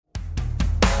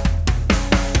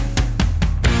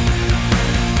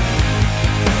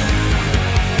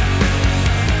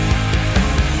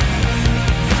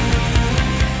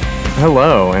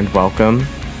Hello and welcome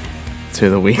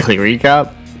to the weekly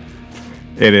recap.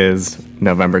 It is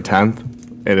November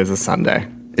 10th. It is a Sunday.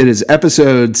 It is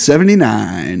episode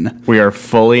 79. We are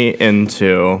fully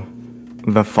into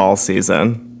the fall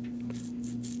season.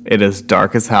 It is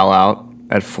dark as hell out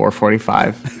at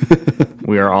 4:45.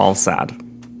 We are all sad.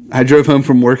 I drove home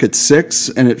from work at 6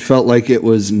 and it felt like it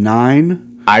was 9.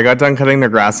 I got done cutting the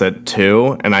grass at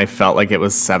 2 and I felt like it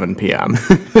was 7 p.m.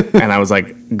 And I was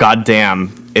like, God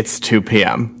damn, it's 2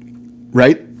 p.m.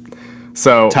 Right?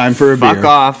 So time for a fuck beer.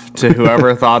 off to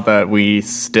whoever thought that we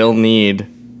still need,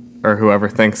 or whoever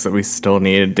thinks that we still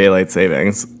need daylight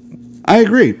savings. I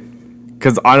agree.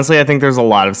 Because honestly, I think there's a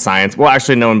lot of science. Well,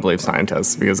 actually, no one believes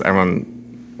scientists because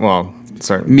everyone, well,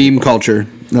 certain Meme culture.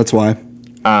 That's why.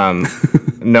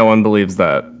 no one believes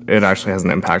that it actually has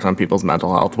an impact on people's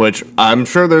mental health, which I'm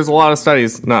sure there's a lot of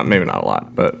studies, maybe not a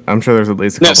lot, but I'm sure there's at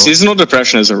least a couple. No, seasonal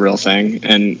depression is a real thing.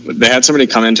 And they had somebody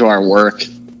come into our work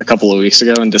a couple of weeks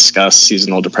ago and discuss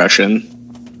seasonal depression.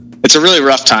 It's a really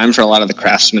rough time for a lot of the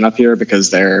craftsmen up here because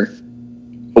they're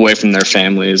away from their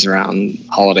families around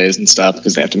holidays and stuff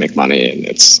because they have to make money, and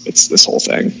it's this whole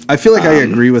thing. I feel like I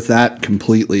agree with that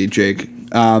completely, Jake.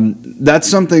 That's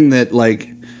something that, like,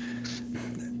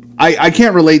 I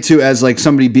can't relate to as, like,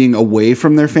 somebody being away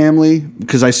from their family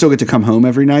because I still get to come home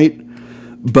every night.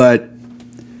 But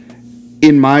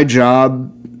in my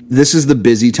job, this is the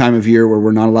busy time of year where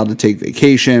we're not allowed to take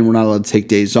vacation. We're not allowed to take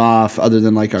days off other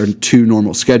than, like, our 2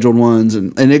 normal scheduled ones.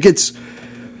 And it gets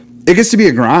to be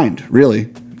a grind, really.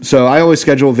 So I always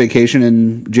schedule a vacation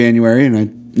in January and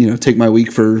I, take my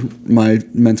week for my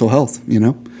mental health,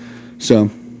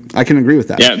 So I can agree with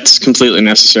that. Yeah, it's completely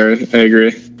necessary. I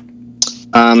agree.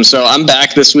 So I'm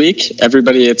back this week.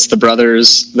 Everybody, it's the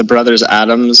brothers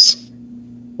Adams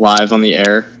live on the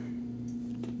air.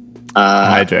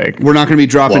 Hi, Jake. We're not going to be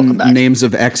dropping names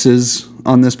of exes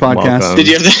on this podcast. Welcome.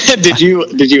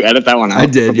 Did you edit that one out? I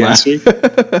did, yeah. Last week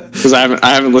because I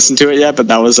haven't listened to it yet. But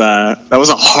that was a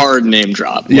hard name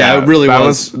drop. Yeah, it really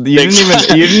was. You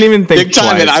didn't even think big time,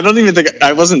 twice. and I don't even think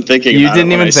I wasn't thinking. You about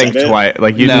didn't it when even I think said it. twice.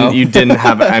 Like you didn't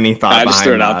have any thought. I just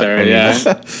threw it out that. there. And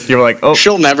Yeah, you were like, oh,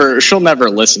 she'll never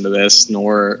listen to this.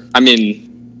 Nor, I mean,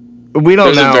 we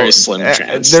don't there's know. a very slim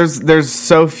chance. There's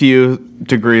so few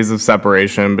degrees of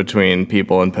separation between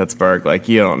people in Pittsburgh. Like,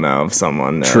 you don't know if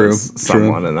someone knows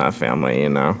someone in that family.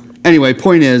 Anyway,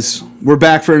 point is, we're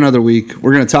back for another week.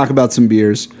 We're going to talk about some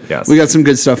beers. Yes. We got some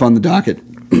good stuff on the docket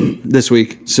this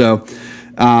week. So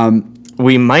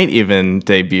we might even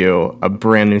debut a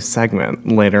brand new segment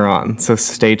later on. So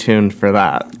stay tuned for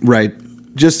that. right.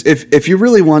 Just if you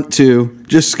really want to,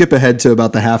 just skip ahead to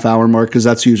about the half hour mark because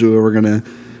that's usually where we're going to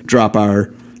drop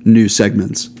our new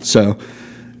segments. So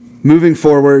moving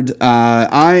forward,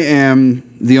 I am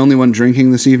the only one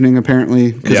drinking this evening,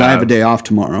 apparently, because I have a day off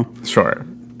tomorrow. Sure.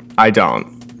 I don't.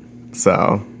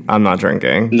 So I'm not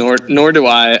drinking. Nor do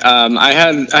I. I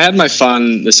had my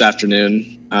fun this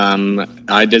afternoon.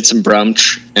 I did some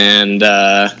brunch and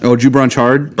Did you brunch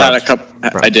hard? got a cup.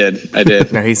 I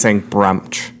did. No, he's saying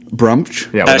brunch.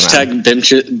 Brunch? Yeah. Hashtag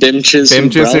bimches who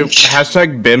brunch.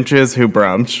 Hashtag bimches who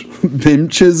brunch.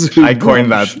 Bimches who I coined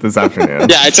brunch. that this afternoon.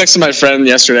 Yeah, I texted my friend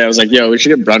yesterday. I was like, "Yo, we should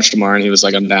get brunch tomorrow," and he was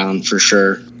like, "I'm down for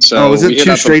sure." So Was we it hit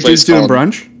two up a straight place dudes doing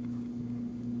called- brunch?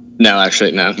 No,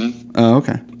 actually, no. Oh,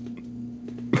 okay.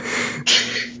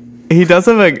 He does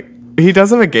have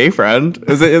a gay friend.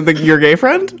 Is it your gay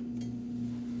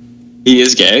friend? He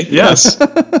is gay. Yes.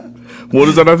 What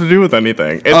does that have to do with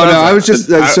anything? I was just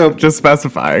just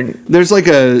specifying. There's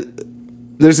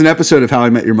an episode of How I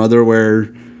Met Your Mother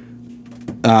where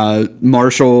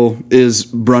Marshall is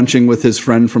brunching with his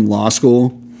friend from law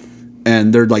school,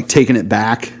 and they're like taking it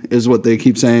back, is what they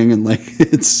keep saying, and like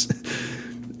it's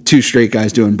 2 straight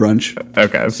guys doing brunch.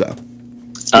 Okay. So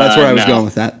that's where I was going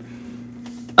with that.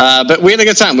 But we had a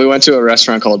good time. We went to a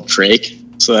restaurant called Drake,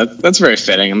 so that's very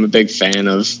fitting. I'm a big fan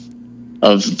of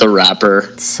the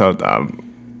rapper. So dumb.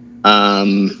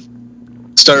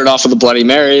 Started off with a Bloody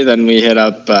Mary, then we hit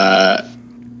up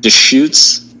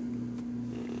Deschutes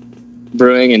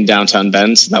Brewing in downtown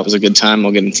Bend. So that was a good time.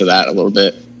 We'll get into that a little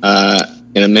bit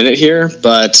in a minute here,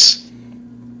 but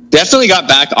definitely got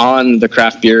back on the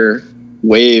craft beer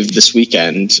wave this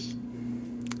weekend.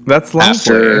 That's lovely.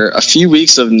 After a few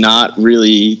weeks of not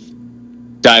really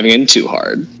diving in too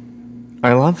hard.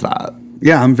 I love that.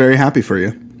 Yeah, I'm very happy for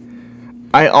you.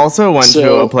 I also went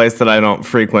to a place that I don't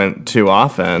frequent too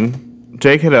often.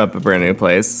 Jake hit up a brand new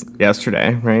place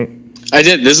yesterday, right? I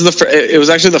did. This is it was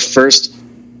actually the first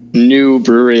new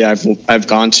brewery I've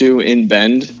gone to in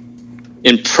Bend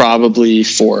in probably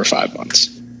 4 or 5 months.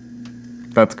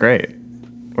 That's great.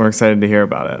 We're excited to hear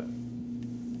about it.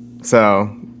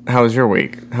 So, How was your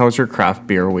week? How was your craft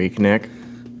beer week, Nick?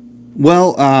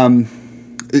 Well,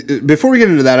 before we get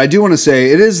into that, I do want to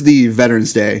say it is the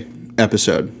Veterans Day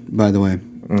episode, by the way.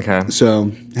 Okay.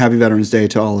 So happy Veterans Day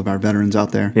to all of our veterans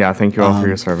out there. Yeah, thank you all for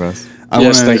your service.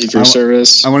 Thank you for your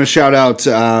service. I want to shout out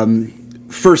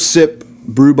First Sip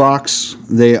Brew Box.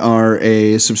 They are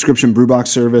a subscription brew box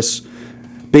service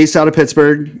based out of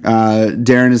Pittsburgh.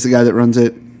 Darren is the guy that runs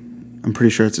it. I'm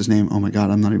pretty sure it's his name. Oh my God,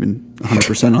 I'm not even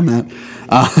 100% on that.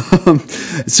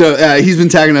 So he's been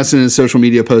tagging us in his social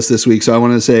media posts this week. So I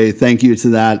want to say thank you to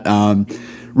that.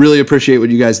 Really appreciate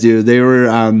what you guys do. They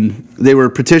were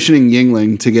petitioning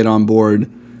Yuengling to get on board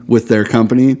with their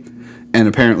company, and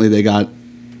apparently they got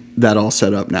that all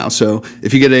set up now. So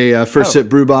if you get a First Sip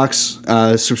Brew Box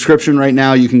subscription right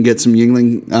now, you can get some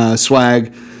Yuengling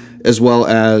swag, as well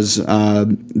as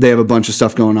they have a bunch of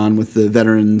stuff going on with the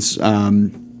veterans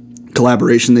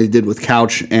collaboration they did with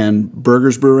Couch and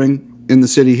Burgers Brewing in the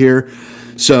city here.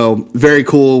 So very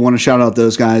cool. Want to shout out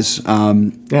those guys. Yeah,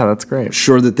 that's great.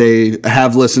 Sure that they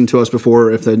have listened to us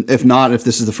before. If not, if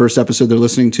this is the first episode they're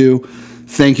listening to,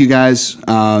 thank you guys.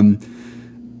 I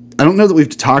don't know that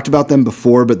we've talked about them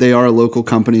before, but they are a local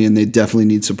company and they definitely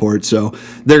need support. So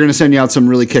they're going to send you out some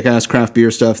really kick-ass craft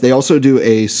beer stuff. They also do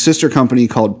a sister company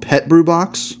called Pet Brew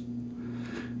Box,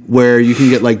 where you can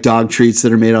get like dog treats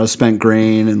that are made out of spent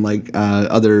grain and like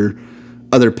other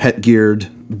pet geared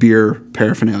beer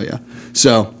paraphernalia.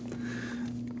 So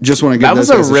just want to give that was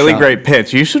a really great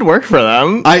pitch. You should work for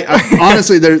them. I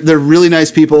honestly, they're really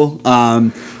nice people.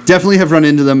 Definitely have run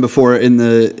into them before in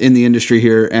the industry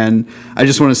here, and I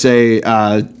just want to say,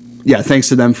 thanks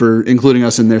to them for including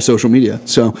us in their social media.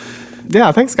 So,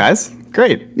 yeah, thanks guys.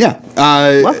 Great. Yeah,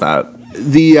 love that.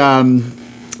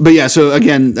 But yeah, so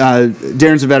again,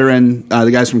 Darren's a veteran.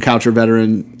 The guys from Couch are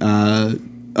veteran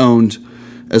owned,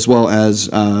 as well as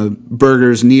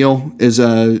Burgers. Neil is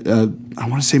I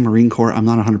want to say Marine Corps. I'm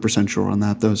not 100% sure on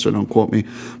that though, so don't quote me.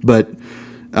 But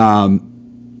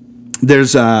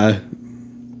there's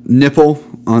Nipple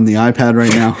on the iPad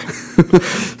right now.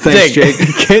 Thanks, Jake.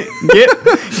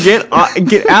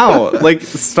 Get out! Like,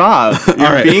 stop!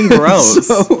 You're being gross.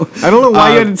 So, I don't know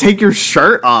why you had to take your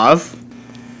shirt off.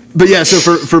 But yeah,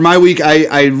 so for my week,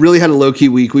 I really had a low-key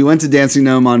week. We went to Dancing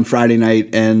Gnome on Friday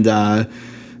night and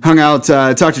hung out,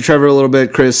 talked to Trevor a little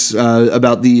bit, Chris,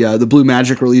 about the Blue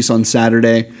Magic release on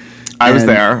Saturday. I was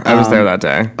there that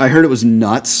day. I heard it was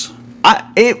nuts.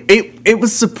 It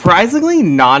was surprisingly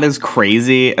not as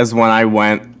crazy as when I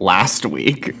went last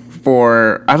week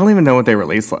for, I don't even know what they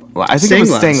released. I think it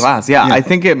was Stained Glass. Yeah, I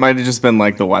think it might have just been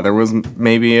like the weather was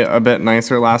maybe a bit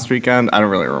nicer last weekend. I don't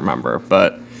really remember,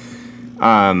 but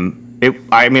I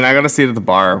gotta see it at the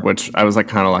bar, which I was like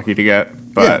kind of lucky to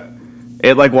get, but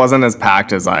it like wasn't as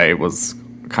packed as I was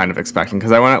kind of expecting,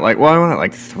 because I went at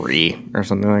like 3 or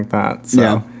something like that.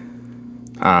 So,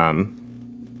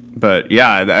 but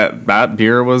yeah, that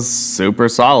beer was super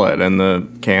solid, and the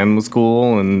can was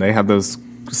cool, and they had those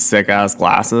sick ass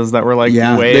glasses that were like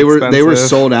way expensive. They were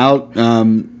sold out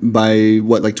by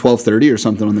what, like 12:30 or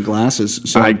something on the glasses.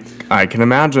 So I can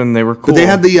imagine they were cool. But they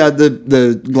had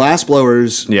the glass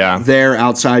blowers there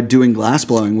outside doing glass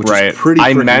blowing, which is pretty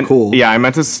freaking cool. Yeah, I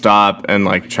meant to stop and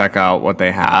like check out what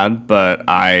they had, but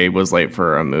I was late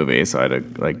for a movie, so I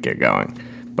had to like get going.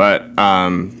 But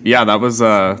that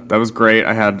was great.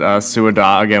 I had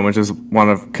Suada again, which is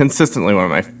consistently one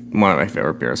of my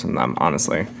favorite beers from them.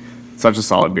 Honestly, such a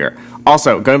solid beer.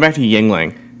 Also, going back to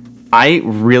Yuengling, I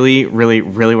really, really,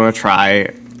 really want to try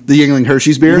the Yuengling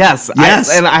Hershey's beer. Yes. I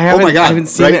haven't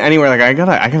seen it anywhere. Like I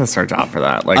gotta search out for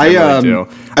that. Like I really do.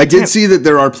 I did see that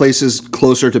there are places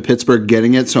closer to Pittsburgh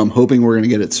getting it, so I'm hoping we're gonna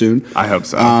get it soon. I hope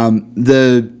so.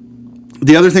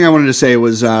 The other thing I wanted to say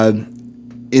was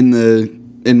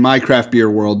in my craft beer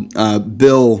world,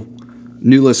 Bill,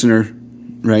 new listener,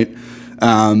 right,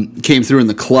 came through in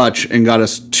the clutch and got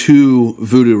us 2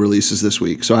 Voodoo releases this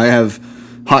week. So I have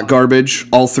Hot Garbage,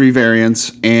 all 3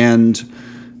 variants, and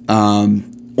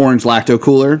Orange Lacto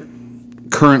Cooler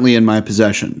currently in my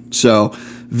possession. So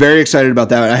very excited about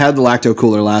that. I had the Lacto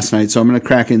Cooler last night, so I'm going to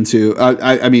crack into...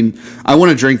 I want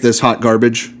to drink this Hot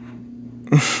Garbage.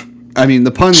 I mean,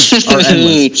 the puns are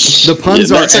endless. The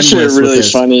puns are endless. That's actually really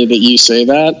funny that you say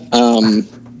that.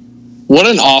 What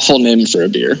an awful name for a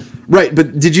beer. Right,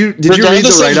 but did you read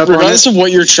the write-up on it? Regardless of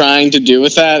what you're trying to do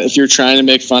with that, if you're trying to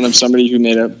make fun of somebody who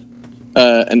made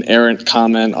an errant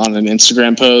comment on an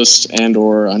Instagram post and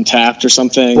or Untapped or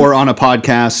something, or on a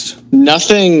podcast,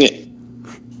 nothing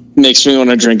makes me want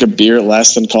to drink a beer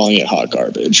less than calling it hot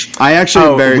garbage. I actually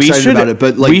am very excited about it,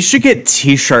 but like, we should get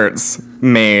T-shirts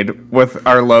made with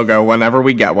our logo whenever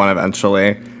we get one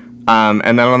eventually. And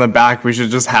then on the back, we should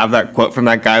just have that quote from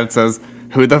that guy that says,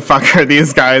 "Who the fuck are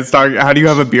these guys talking? How do you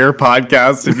have a beer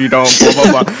podcast if you don't blah,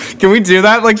 blah, blah?" Can we do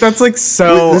that? Like, that's like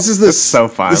so, it's so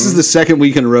fun. This is the second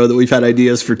week in a row that we've had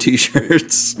ideas for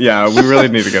t-shirts. Yeah, we really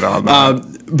need to get on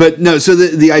that. But no, so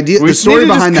the idea, We the story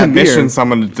behind that commission beer.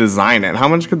 someone to design it. How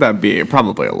much could that be?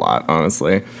 Probably a lot,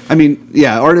 honestly. I mean,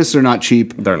 yeah, artists are not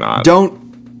cheap. They're not.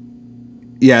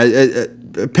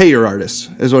 Pay your artists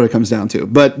is what it comes down to.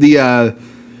 But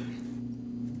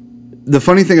the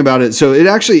funny thing about it, so it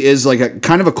actually is like a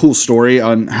kind of a cool story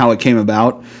on how it came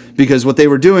about, because what they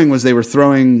were doing was they were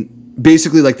throwing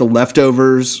basically like the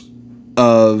leftovers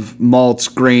of malts,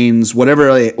 grains,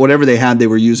 whatever they had, they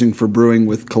were using for brewing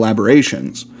with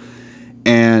collaborations.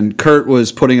 And Kurt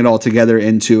was putting it all together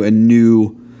into a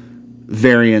new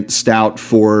variant stout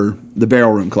for the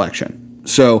Barrel Room collection.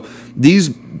 So these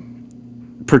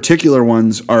particular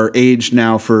ones are aged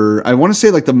now for, I want to say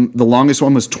like the longest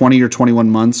one was 20 or 21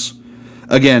 months.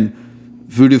 Again,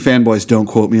 Voodoo fanboys, don't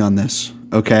quote me on this,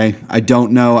 okay? I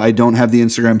don't know. I don't have the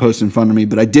Instagram post in front of me,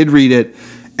 but I did read it,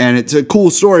 and it's a cool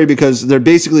story because they're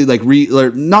basically like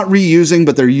they're not reusing,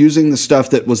 but they're using the stuff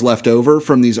that was left over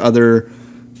from these other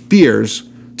beers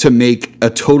to make a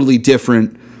totally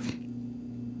different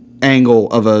angle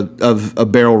of a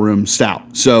Barrel Room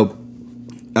stout. So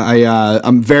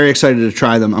I'm very excited to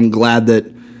try them. I'm glad that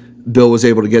Bill was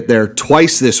able to get there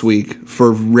twice this week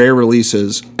for rare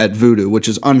releases at Voodoo, which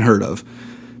is unheard of,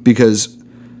 because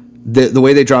the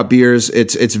way they drop beers,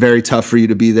 it's very tough for you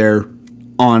to be there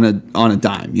on a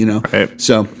dime, you know. Right.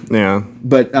 So yeah,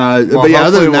 but yeah,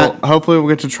 other than that, hopefully we'll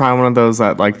get to try one of those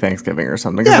at like Thanksgiving or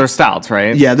something, because they're stouts,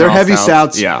 right? Yeah, they're all heavy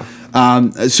stouts. Yeah.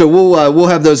 So we'll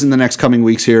have those in the next coming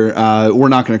weeks here. We're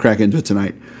not going to crack into it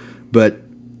tonight, but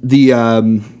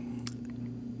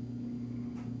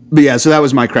But yeah, so that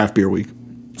was my craft beer week.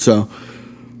 So,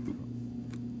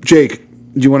 Jake,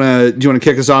 do you want to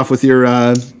kick us off with your?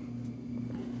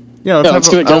 Yeah, let's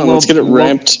get it going. Let's get it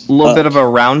ramped. A little bit of a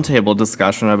roundtable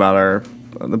discussion about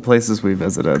the places we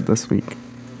visited this week.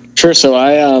 Sure. So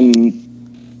I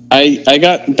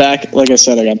got back, like I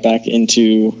said, I got back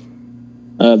into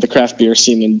the craft beer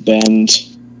scene in Bend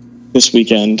this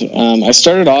weekend. I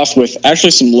started off with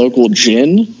actually some local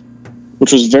gin,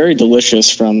 which was very delicious,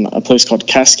 from a place called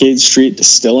Cascade Street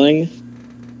Distilling.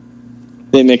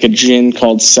 They make a gin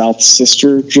called South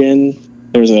Sister Gin.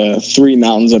 There's 3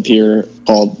 mountains up here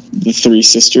called the Three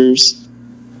Sisters,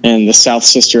 and the South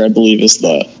Sister, I believe, is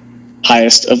the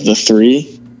highest of the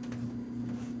 3.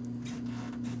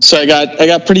 So I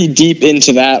got pretty deep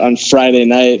into that on Friday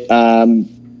night.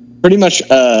 Pretty much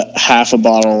half a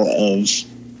bottle of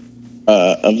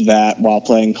that while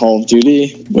playing Call of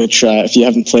Duty, which if you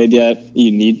haven't played yet,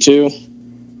 you need to.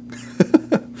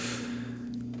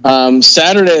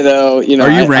 Saturday though, you know,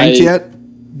 are you ranked yet?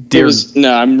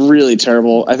 No, I'm really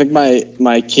terrible. I think my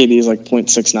KD is like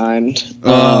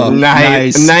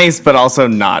 0.69. Nice, but also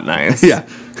not nice. Yeah.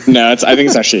 No, I think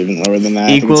it's actually even lower than that.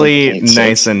 Equally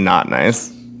nice and not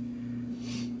nice.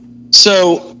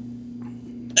 So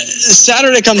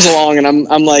Saturday comes along and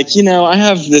I'm like, you know, I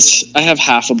have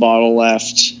half a bottle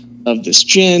left of this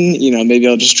gin, you know, maybe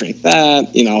I'll just drink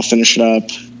that, you know, I'll finish it up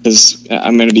because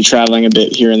I'm going to be traveling a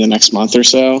bit here in the next month or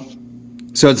so.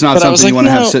 So it's not something you want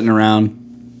to have sitting around.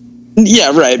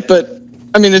 Yeah, right. But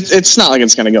I mean, it's not like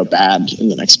it's going to go bad in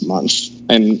the next month,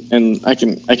 and I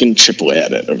can chip away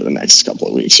at it over the next couple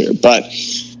of weeks here. But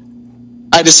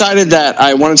I decided that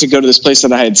I wanted to go to this place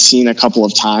that I had seen a couple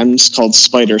of times called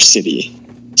Spider City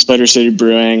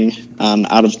Brewing,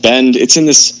 out of Bend. It's in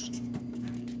this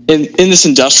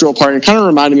industrial park. It kind of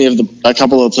reminded me of a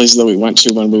couple of places that we went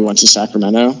to when we went to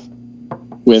Sacramento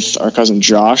with our cousin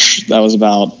Josh. That was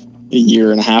about a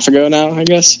year and a half ago now, I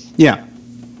guess. Yeah.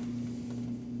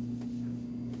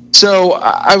 So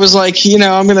I was like, you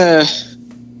know, I'm gonna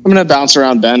bounce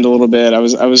around Bend a little bit. I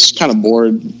was kind of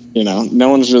bored, you know. No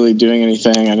one's really doing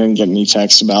anything. I didn't get any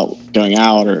texts about going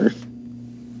out or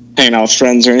hanging out with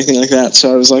friends or anything like that.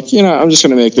 So I was like, you know, I'm just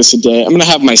gonna make this a day. I'm gonna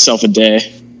have myself a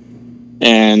day.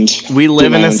 And we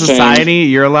live in a society.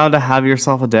 You're allowed to have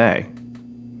yourself a day.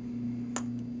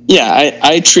 Yeah,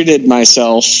 I treated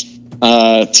myself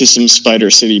to some Spider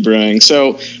City Brewing.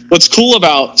 So what's cool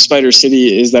about Spider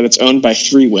City is that it's owned by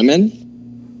 3 women.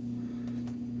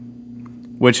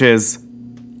 Which is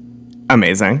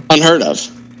amazing. Unheard of.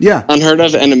 Yeah. Unheard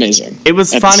of and amazing. It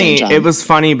was funny. It was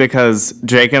funny because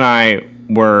Jake and I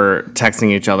were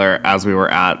texting each other as we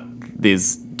were at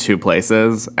these 2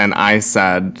 places, and I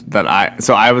said that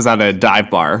I was at a dive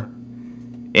bar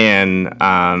in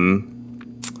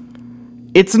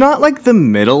it's not like the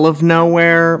middle of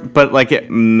nowhere, but like it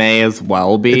may as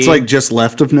well be. It's like just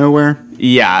left of nowhere.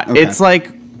 Yeah, Okay. it's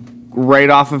like right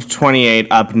off of 28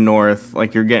 up north.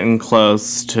 Like you're getting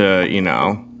close to,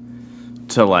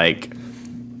 to like,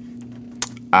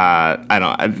 I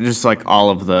don't know, just like all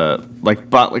of the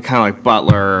like kind of like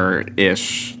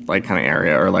Butler-ish like kind of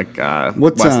area, or like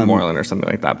Westmoreland or something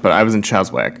like that. But I was in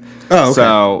Cheswick. Oh, okay.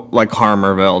 So like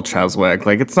Harmerville, Cheswick,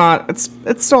 like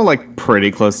it's still like pretty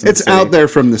close to the It's city. out there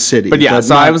from the city. But yeah,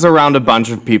 so not- I was around a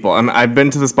bunch of people, and I've been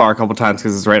to this bar a couple times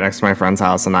because it's right next to my friend's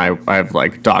house, and I've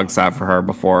like dog sat for her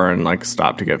before and like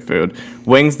stopped to get food.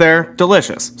 Wings there,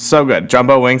 delicious, so good.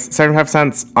 Jumbo wings, 75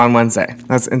 cents on Wednesday.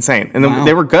 That's insane, and Wow.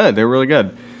 they were good. They were really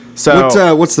good.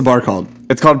 So What's the bar called?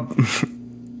 it's called.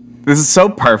 This is so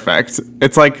perfect.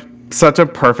 It's like such a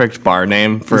perfect bar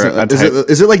name for a type.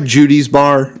 Is it like Judy's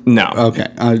Bar? No. Okay.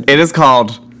 It is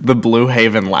called the Blue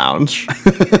Haven Lounge,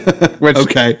 which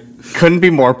Okay. couldn't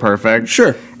be more perfect.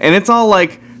 Sure. And it's all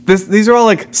like this. These are all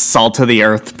like salt of the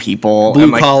earth people. Blue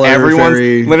and like collar, everyone's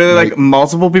very, literally like- like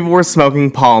multiple people were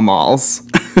smoking Pall Malls.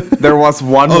 There was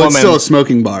one Oh, woman. it's still a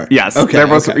smoking bar. Yes, Okay. there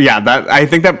was. okay. Yeah, that I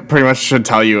think that pretty much should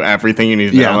tell you everything you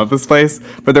need to Yeah. know about this place.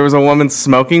 But there was a woman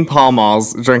smoking Pall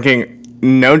Malls, drinking,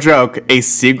 no joke, a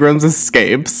Seagram's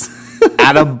Escapes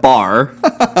at a bar.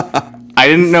 I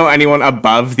didn't know anyone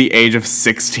above the age of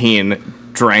 16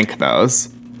 drank those.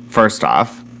 First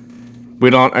off, we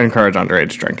don't encourage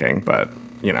underage drinking, but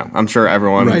I'm sure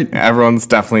everyone's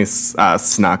definitely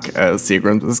snuck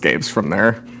Seagram's Escapes from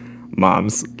their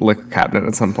mom's liquor cabinet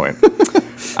at some point.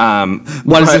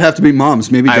 Why does it have to be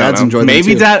moms? Maybe I don't dads know. enjoy them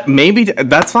maybe too. maybe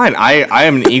that's fine. I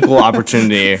am an equal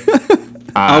opportunity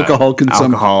alcoholic.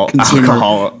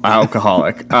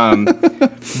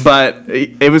 But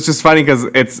it was just funny because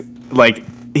it's like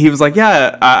he was like,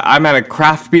 yeah, I'm at a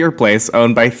craft beer place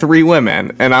owned by 3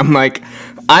 women, and I'm like,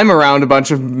 I'm around a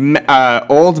bunch of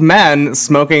old men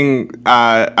smoking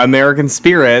American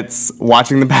spirits,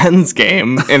 watching the Pens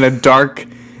game in a dark,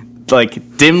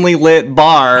 like dimly lit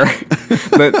bar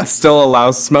that still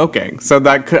allows smoking. So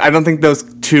I don't think those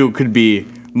two could be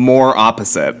more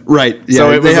opposite. Right. Yeah.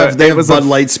 So they have Bud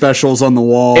Light specials on the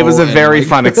wall. It was a and, very like-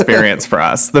 fun experience for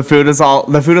us. The food is all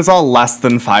less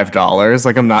than $5.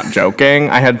 Like, I'm not joking.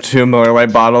 I had 2 Miller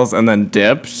Lite bottles and then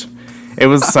dipped. It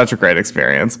was such a great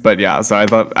experience. But yeah, so he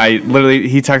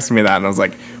texted me that, and I was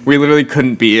like, we literally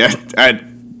couldn't be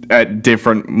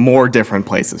at more different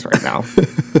places right now.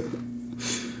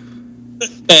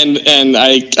 And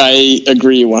I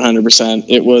agree 100%.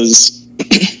 It was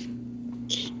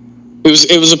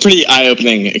it was a pretty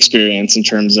eye-opening experience in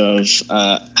terms of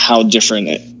how different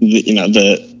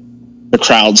the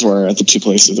crowds were at the 2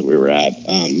 places that we were at.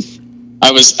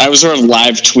 I was sort of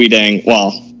live texting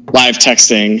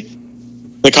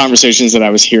the conversations that I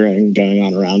was hearing going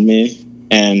on around me,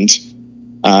 and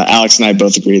Alex and I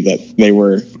both agreed that they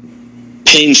were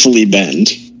painfully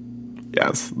bend.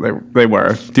 Yes, they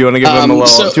were. Do you want to give them a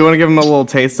little? Do you want to give them a little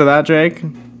taste of that, Jake?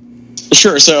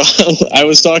 Sure. So I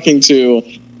was talking to.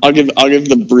 I'll give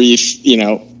the brief,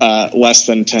 less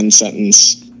than 10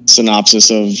 sentence synopsis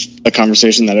of a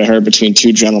conversation that I heard between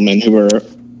 2 gentlemen who were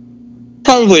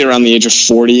probably around the age of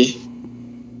 40.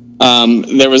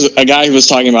 There was a guy who was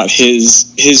talking about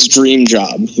his dream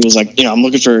job. He was like, I'm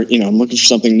looking for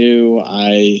something new.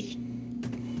 I'm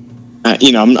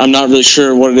not really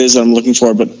sure what it is that I'm looking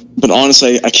for, but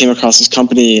honestly, I came across this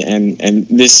company and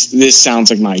this sounds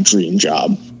like my dream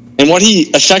job. And what he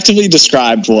effectively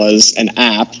described was an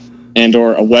app and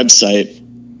or a website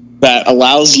that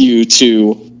allows you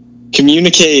to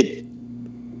communicate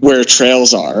where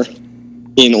trails are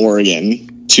in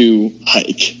Oregon to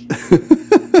hike.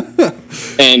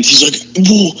 And he's like,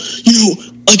 well,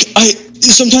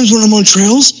 sometimes when I'm on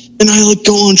trails and I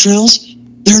go on trails,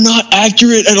 they're not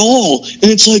accurate at all. And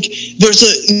it's like, there's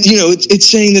it's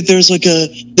saying that there's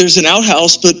an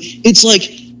outhouse, but it's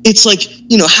like,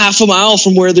 half a mile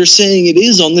from where they're saying it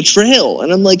is on the trail.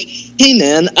 And I'm like, hey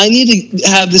man, I need to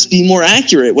have this be more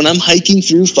accurate when I'm hiking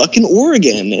through fucking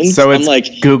Oregon. And so it's I'm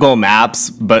like, Google Maps,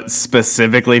 but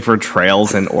specifically for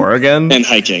trails in Oregon and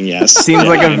hiking. Yes. seems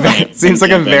like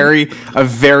a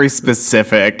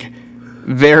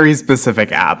very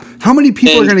specific app. How many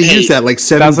people And, are going to hey, use that? Like That's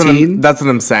 17? what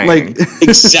I'm saying. Like,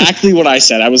 Exactly what I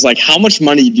said. I was like, how much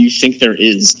money do you think there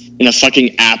is in a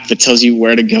fucking app that tells you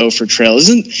where to go for trail?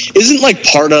 Isn't like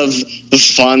part of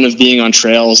the fun of being on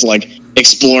trails, like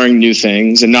exploring new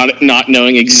things and not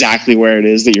knowing exactly where it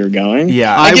is that you're going.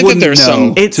 Yeah. I get that wouldn't there's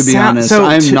know, some. to be honest.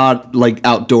 I'm not like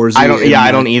outdoorsy.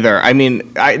 I don't either. I mean,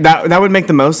 that would make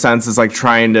the most sense, is like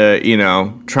trying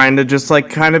to just like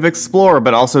kind of explore,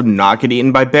 but also not get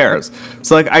eaten by bears.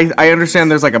 So like I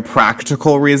understand there's like a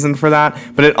practical reason for that,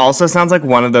 but it also sounds like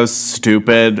one of those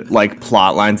stupid like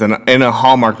plot lines in a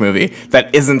Hallmark movie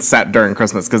that isn't set during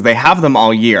Christmas, because they have them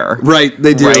all year. Right,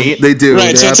 they do. Right? They do.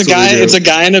 Right, They so it's a do.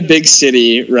 guy in a big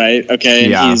city, right? Okay,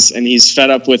 and Yeah. he's fed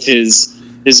up with his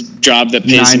job that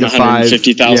pays 9 him to 5,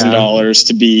 $150,000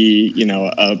 to be,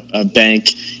 a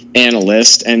bank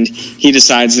analyst, and he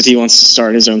decides that he wants to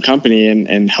start his own company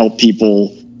and help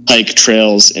people hike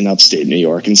trails in upstate New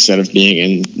York instead of being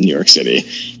in New York City.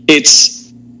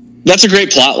 That's a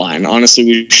great plot line. Honestly,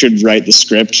 we should write the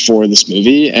script for this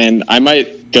movie, and I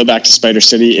might go back to Spider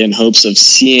City in hopes of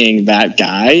seeing that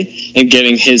guy and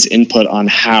getting his input on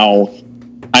how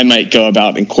I might go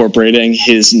about incorporating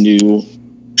his new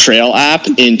trail app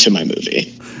into my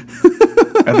movie.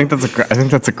 I think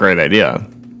that's a great idea.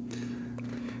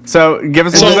 So give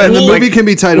us a So little bit. And the we'll- movie can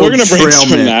be titled we're gonna Trail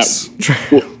brainstorm Mix.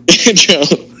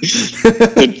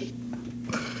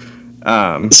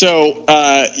 So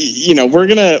we're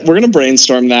gonna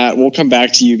brainstorm that. We'll come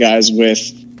back to you guys with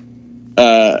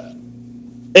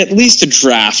at least a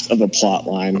draft of a plot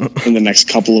line in the next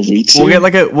couple of weeks. We'll here.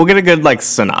 get a good like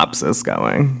synopsis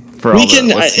going for We all can.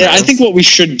 the listeners. I think what we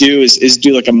should do is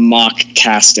do like a mock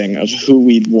casting of who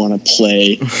we'd want to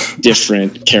play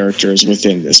different characters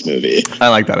within this movie. I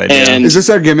like that idea. And Is this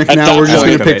our gimmick I now? thought- We're just I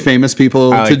going like to that pick famous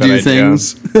people I like to that do idea.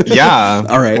 things. Yeah.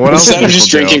 All right. What else Instead can of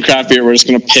just people do? drinking craft beer, we're just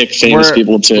going to pick famous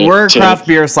people to. We're a to- craft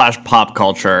beer / pop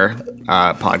culture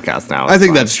podcast now. I It's think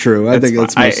fine. that's true. I think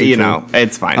that's fine. mostly true.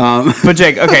 It's fine. But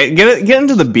Jake, okay, get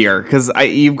into the beer, because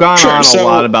you've gone Sure, on a so-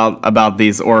 lot about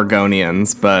these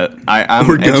Oregonians, but I'm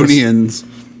Oregonians.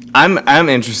 I'm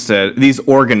interested. These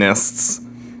organists.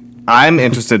 I'm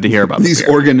interested to hear about These the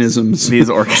beer. organisms. These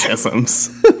organisms.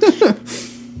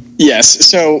 Yes.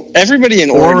 So everybody in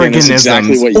Oregon is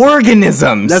exactly what you.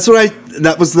 Organisms.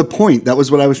 That was the point. That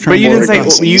was what I was trying But you to didn't say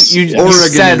Organisms. you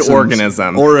said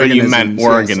organism. But you meant yes.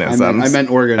 organisms. I meant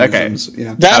organisms. Okay.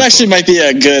 Yeah. That actually might be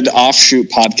a good offshoot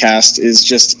podcast. Is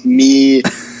just me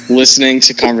listening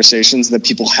to conversations that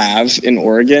people have in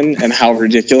Oregon and how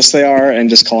ridiculous they are, and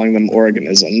just calling them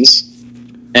organisms.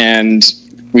 And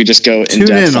we just go in Tune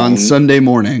depth in on Sunday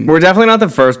morning. We're definitely not the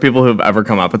first people who've ever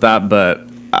come up with that, but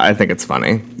I think it's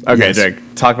funny. Okay, Yes. Jake,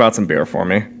 talk about some beer for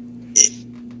me.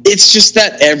 It's just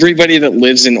that everybody that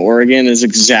lives in Oregon is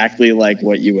exactly like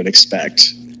what you would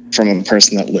expect from a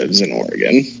person that lives in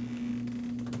Oregon.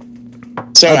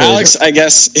 So Alex, I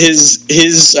guess his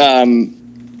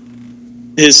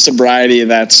sobriety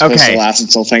that's supposed Okay. to last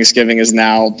until Thanksgiving is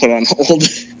now put on hold.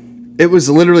 It was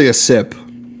literally a sip.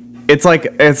 It's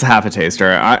half a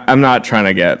taster. I'm not trying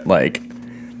to get like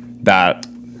that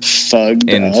Fugged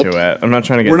into up. it. I'm not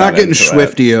trying to get. We're not that getting into it.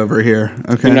 swifty over here.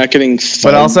 Okay. You're not getting fugged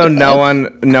But also, no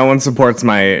up. one supports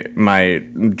my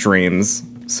dreams.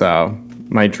 So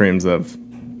my dreams of.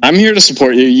 I'm here to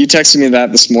support you. You texted me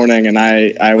that this morning, and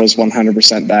I was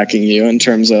 100% backing you in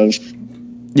terms of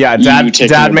Yeah, You dad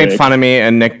taking a made break. fun of me,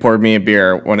 and Nick poured me a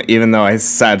beer even though I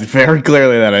said very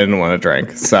clearly that I didn't want to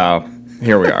drink. So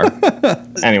here we are.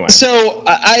 Anyway, So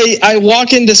I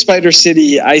walk into Spider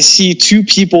City. I see two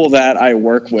people that I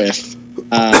work with.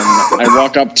 I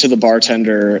walk up to the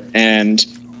bartender and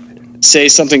say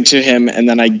something to him, and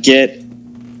then I get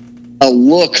a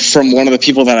look from one of the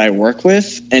people that I work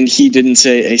with, and he didn't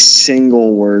say a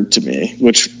single word to me,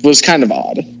 which was kind of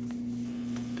odd.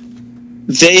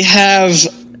 They have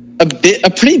a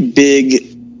pretty big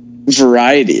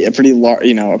variety, a pretty large,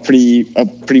 a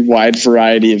pretty wide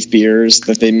variety of beers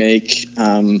that they make.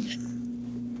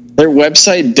 Their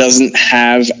website doesn't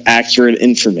have accurate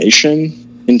information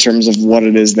in terms of what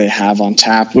it is they have on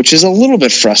tap, which is a little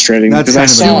bit frustrating That's because I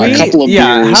kind of saw a annoying. couple of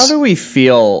beers. How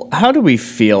do we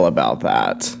feel about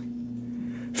that?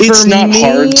 It's For not me-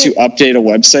 hard to update a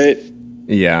website.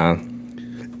 Yeah.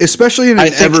 Especially in I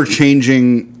an think-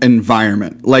 ever-changing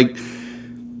environment. Like,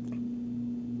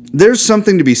 there's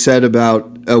something to be said about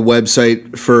a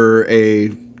website for a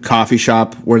coffee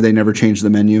shop where they never change the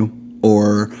menu,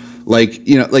 or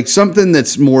like something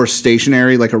that's more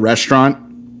stationary, like a restaurant.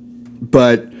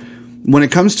 But when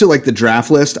it comes to like the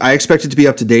draft list, I expect it to be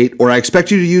up to date, or I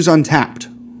expect you to use Untapped.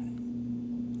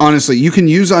 Honestly, you can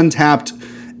use Untapped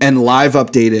and live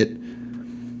update it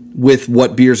with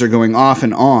what beers are going off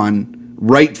and on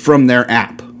right from their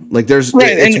app. Like it's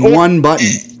one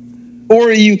button.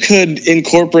 Or you could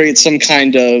incorporate some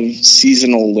kind of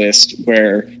seasonal list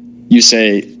where you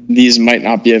say these might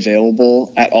not be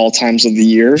available at all times of the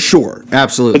year. Sure,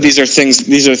 absolutely. But these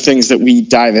are things that we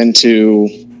dive into,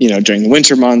 during the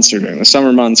winter months or during the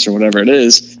summer months or whatever it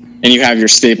is, and you have your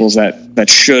staples that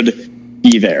should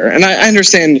be there. And I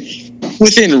understand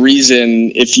within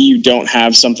reason if you don't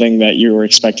have something that you were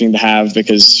expecting to have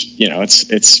because,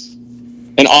 it's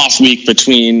an off week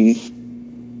between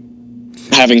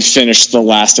having finished the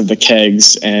last of the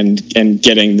kegs and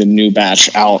getting the new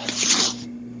batch out.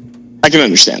 I can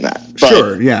understand that. But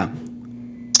sure, yeah.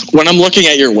 when I'm looking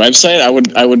at your website,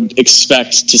 I would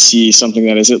expect to see something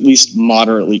that is at least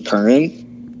moderately current.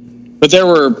 But there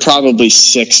were probably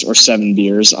 6 or 7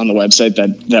 beers on the website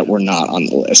that were not on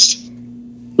the list,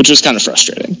 which was kind of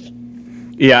frustrating.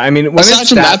 Yeah, I mean, when Aside it's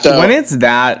from that, that, though- when it's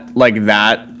that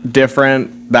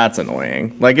different, that's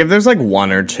annoying. Like if there's like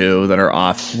 1 or 2 that are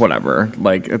off, whatever,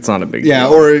 like it's not a big Yeah,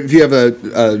 deal. or if you have a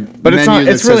But it's menu not-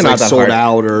 that it's really says not like that sold hard.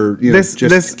 out or This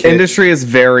just kit. industry is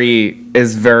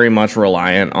very much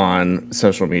reliant on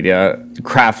social media,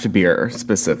 craft beer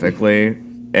specifically.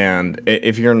 And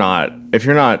if you're not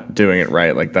doing it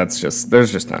right, like there's just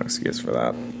no excuse for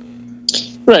that.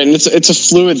 Right, and it's a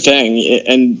fluid thing,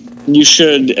 and you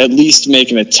should at least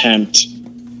make an attempt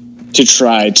to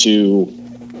try to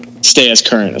stay as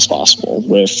current as possible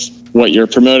with what you're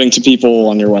promoting to people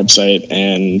on your website.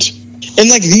 And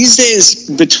like these days,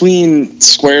 between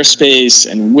Squarespace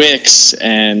and Wix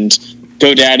and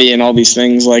GoDaddy and all these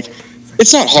things, like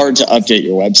it's not hard to update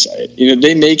your website.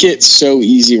 They make it so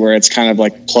easy where it's kind of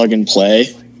like plug and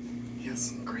play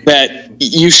that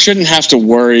you shouldn't have to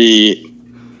worry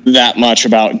that much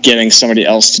about getting somebody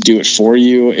else to do it for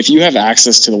you. If you have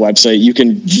access to the website, you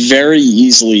can very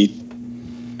easily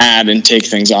add and take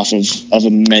things off of a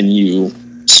menu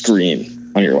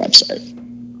screen on your website.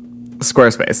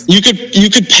 Squarespace. You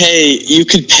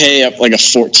could pay up like a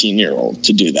 14-year-old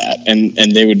to do that, and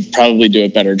they would probably do a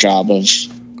better job of.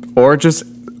 Or just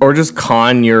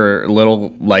con your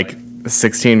little like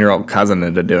 16-year-old cousin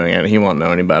into doing it. He won't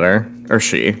know any better, or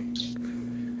she.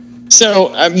 So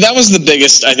that was the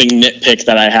biggest, I think, nitpick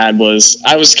that I had was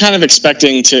I was kind of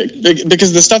expecting to,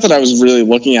 because the stuff that I was really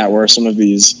looking at were some of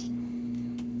these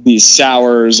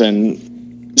sours and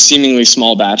seemingly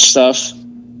small batch stuff,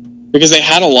 because they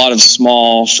had a lot of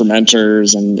small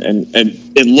fermenters and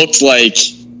it looked like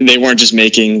they weren't just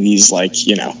making these 10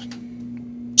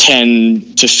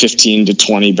 to 15 to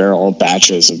 20 barrel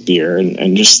batches of beer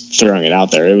and just throwing it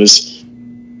out there. It was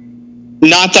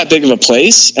not that big of a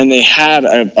place, and they had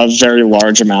a very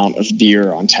large amount of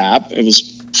beer on tap. It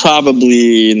was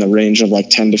probably in the range of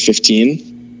like 10 to 15.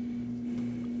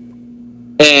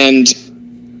 And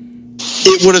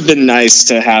it would have been nice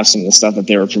to have some of the stuff that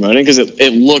they were promoting, because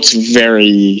it looked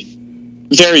very,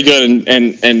 very good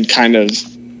and kind of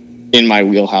in my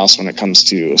wheelhouse when it comes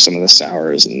to some of the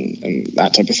sours and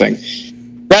that type of thing.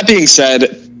 That being said,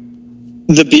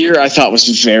 the beer I thought was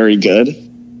very good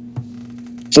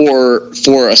for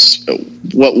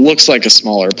what looks like a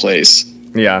smaller place.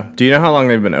 Yeah. Do you know how long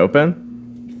they've been open?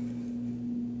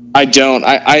 I don't.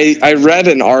 I read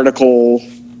an article,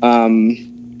 a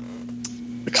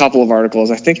couple of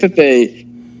articles. I think that the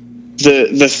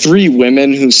 3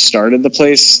 women who started the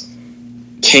place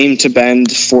came to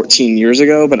Bend 14 years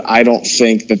ago, but I don't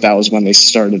think that was when they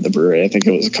started the brewery. I think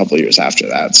it was a couple of years after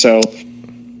that. So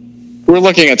we're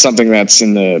looking at something that's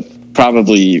in the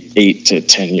probably 8 to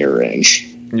 10 year range.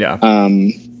 Yeah.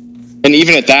 And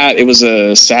even at that, it was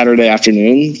a Saturday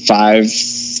afternoon,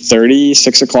 5:30,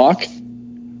 6 o'clock,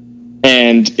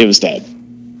 and it was dead,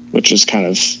 which is kind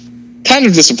of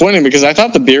disappointing, because I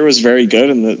thought the beer was very good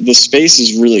and the space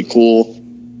is really cool.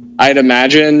 I'd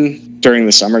imagine during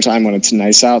the summertime when it's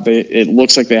nice out, it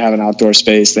looks like they have an outdoor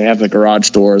space. They have the garage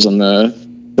doors on the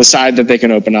side that they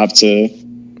can open up to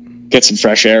get some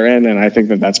fresh air in, and I think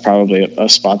that that's probably a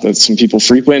spot that some people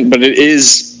frequent, but it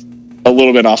is a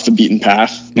little bit off the beaten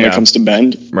path when it comes to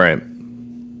Bend. Right.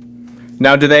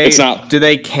 Now, do they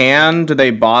can, do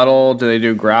they bottle, do they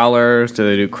do growlers, do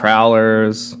they do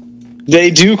crowlers?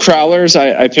 They do crowlers.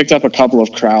 I picked up a couple of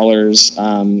crowlers,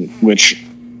 which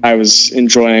I was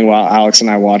enjoying while Alex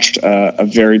and I watched a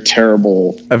very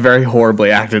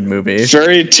horribly acted movie.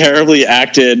 Very terribly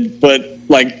acted, but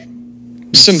like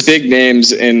some big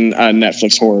names in a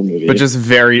Netflix horror movie. But just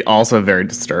also very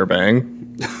disturbing.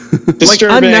 Disturbing, like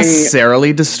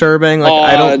unnecessarily disturbing. Like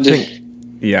I don't think.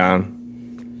 Yeah.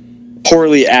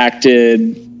 Poorly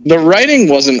acted. The writing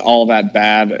wasn't all that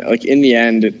bad. Like in the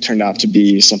end, it turned out to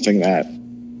be something that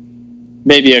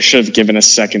maybe I should have given a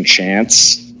second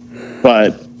chance,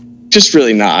 but just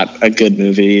really not a good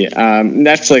movie.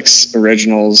 Netflix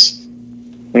originals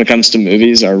when it comes to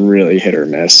movies are really hit or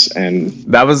miss. And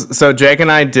That was so Jake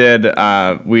and I did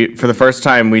we for the first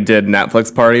time we did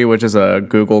Netflix Party, which is a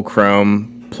Google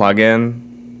Chrome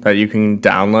plugin that you can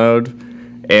download,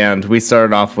 and we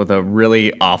started off with a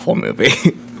really awful movie.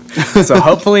 So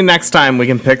hopefully next time we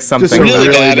can pick something. Just a really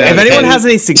bad. If anyone And has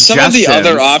any suggestions, some of the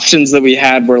other options that we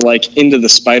had were like Into the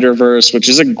Spider-Verse, which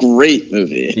is a great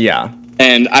movie. yeah,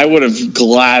 And I would have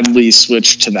gladly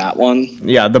switched to that one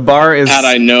yeah, the bar is had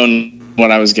I known what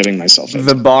I was getting myself into.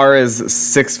 the bar is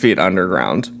 6 feet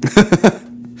underground.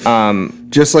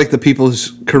 Just like the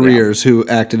people's careers who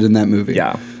acted in that movie.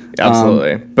 Yeah,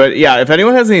 absolutely. But yeah, if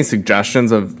anyone has any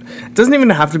suggestions of, it doesn't even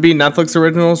have to be Netflix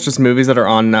originals, just movies that are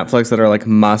on Netflix that are like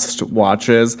must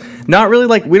watches. Not really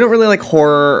like, we don't really like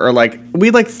horror or like,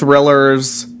 we like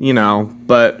thrillers, you know,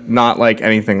 but not like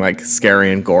anything like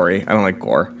scary and gory. I don't like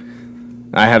gore.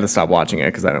 I had to stop watching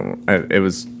it because it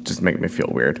was just making me feel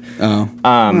weird.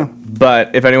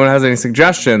 But if anyone has any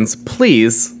suggestions,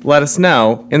 please let us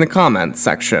know in the comments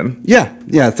section.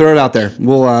 Yeah, throw it out there.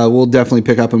 We'll definitely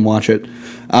pick up and watch it.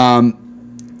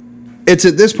 It's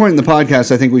at this point in the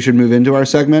podcast I think we should move into our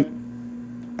segment.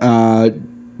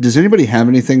 Does anybody have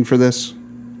anything for this?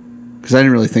 Because I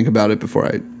didn't really think about it before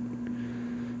I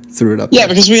threw it up. Yeah,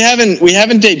 there. because we haven't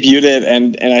debuted it,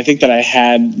 and I think that I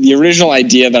had the original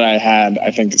idea that I had.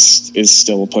 I think is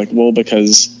still applicable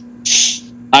because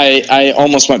I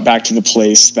almost went back to the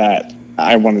place that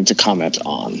I wanted to comment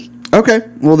on. Okay,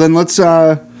 well then let's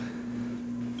throw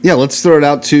it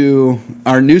out to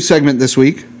our new segment this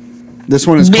week. This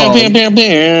one is called.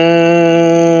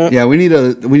 Yeah, we need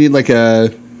like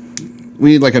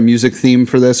a music theme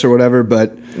for this or whatever,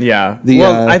 but. Yeah.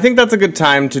 I think that's a good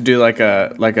time to do like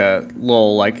a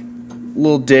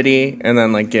little ditty and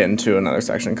then like get into another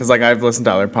section, because like I've listened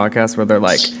to other podcasts where they're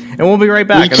like, and we'll be right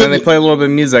back, and then they play a little bit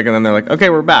of music and then they're like, okay,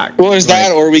 we're back. Well, there's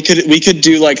that, or we could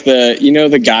do like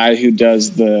the guy who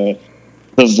does the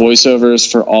voiceovers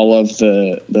for all of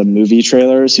the movie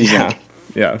trailers. He's like,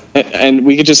 yeah. and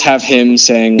we could just have him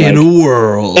saying like, in a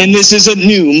world, and this is a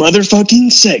new motherfucking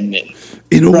segment.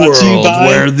 In a Brought to you world by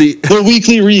where the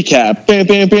weekly recap, bam,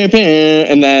 bam, bam, bam,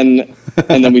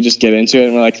 and then we just get into it,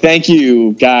 and we're like, "Thank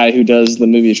you, guy who does the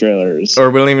movie trailers." Or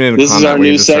we don't even need to This is comment. our We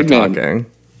new just start segment. talking.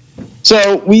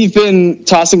 So we've been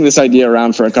tossing this idea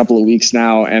around for a couple of weeks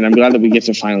now, and I'm glad that we get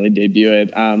to finally debut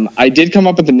it. I did come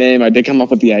up with the name. I did come up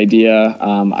with the idea.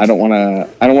 I don't want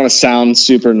to sound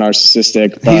super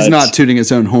narcissistic. But, he's not tooting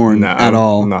his own horn at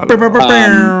all. Not at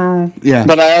all. Yeah,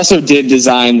 But I also did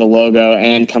design the logo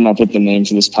and come up with the name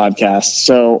for this podcast.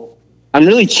 So I'm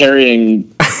really carrying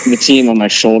the team on my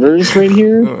shoulders right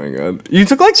here. Oh my god! You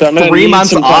took like So I'm gonna 3 need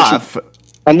months some off.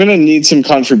 I'm going to need some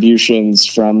contributions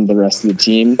from the rest of the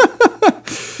team.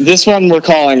 This one we're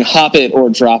calling Hop It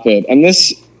or Drop It. And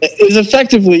this is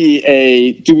effectively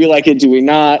a do we like it, do we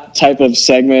not type of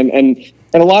segment. And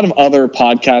a lot of other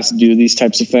podcasts do these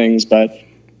types of things, but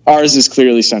ours is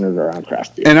clearly centered around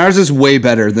craft beer. and ours is way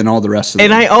better than all the rest of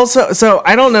them. And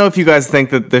I don't know if you guys think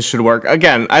that this should work.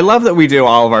 Again, I love that we do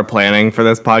all of our planning for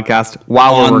this podcast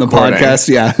while on we're the recording. podcast,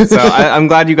 yeah. So I'm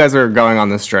glad you guys are going on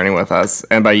this journey with us.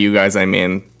 And by you guys, I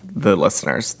mean the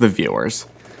listeners, the viewers.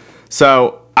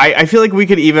 So I feel like we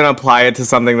could even apply it to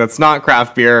something that's not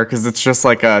craft beer, because it's just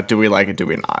like a do we like it, do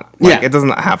we not? Like, Yeah. It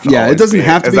doesn't have to. Yeah, it always doesn't be.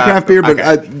 have to Is be that- craft beer, but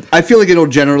okay. I feel like it'll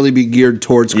generally be geared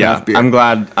towards craft beer. I'm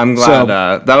glad.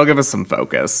 So- That'll give us some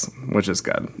focus, which is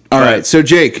good. All right, so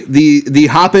Jake, the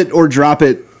hop it or drop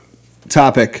it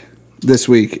topic this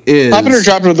week is Hop It or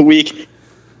Drop It of the week.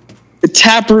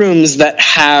 Tap rooms that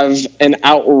have an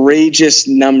outrageous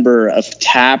number of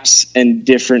taps and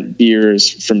different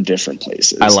beers from different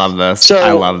places. I love this. So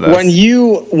I love this.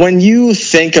 when you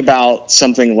think about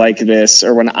something like this,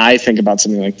 or when I think about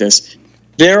something like this,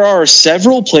 there are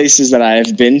several places that I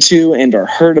have been to and or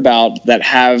heard about that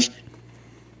have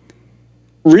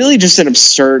really just an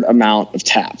absurd amount of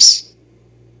taps.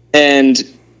 And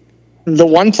the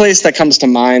one place that comes to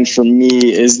mind for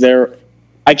me is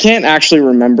I can't actually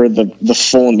remember the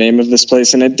full name of this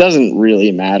place, and it doesn't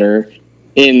really matter.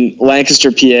 In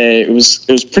Lancaster, PA, it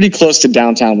was pretty close to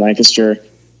downtown Lancaster.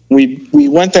 We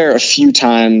went there a few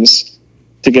times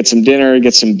to get some dinner,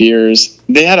 get some beers.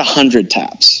 They had 100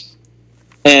 taps,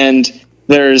 and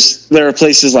there are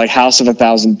places like House of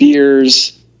 1,000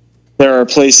 Beers. There are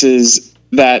places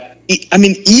that, I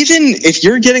mean, even if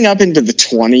you're getting up into the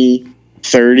 20,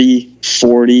 30,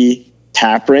 40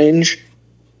 tap range,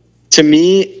 to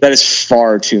me, that is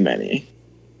far too many.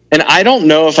 And I don't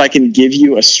know if I can give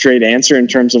you a straight answer in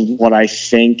terms of what I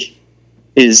think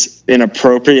is an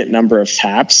appropriate number of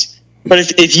taps.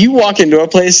 But if you walk into a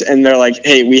place and they're like,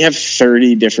 hey, we have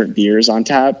 30 different beers on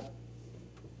tap,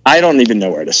 I don't even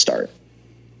know where to start,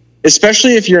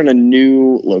 especially if you're in a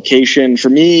new location. For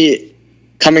me,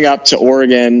 coming up to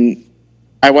Oregon,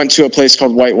 I went to a place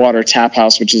called Whitewater Tap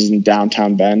House, which is in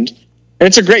downtown Bend. And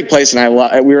it's a great place,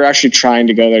 and we were actually trying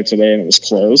to go there today, and it was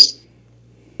closed.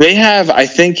 They have, I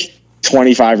think,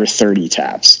 25 or 30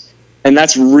 taps, and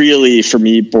that's really, for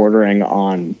me, bordering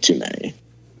on too many.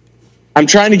 I'm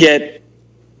trying to get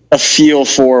a feel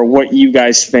for what you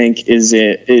guys think is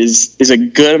a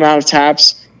good amount of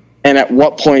taps, and at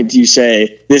what point do you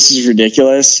say, this is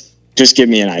ridiculous, just give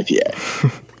me an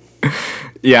IPA?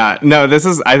 Yeah, no,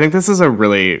 I think this is a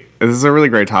really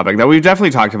great topic that we've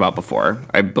definitely talked about before,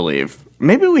 I believe.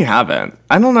 Maybe we haven't.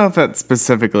 I don't know if that's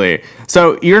specifically.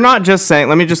 So you're not just saying,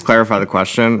 let me just clarify the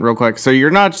question real quick. So you're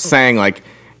not just saying like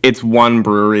it's one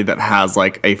brewery that has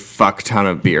like a fuck ton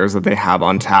of beers that they have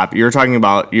on tap. You're talking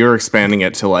about, you're expanding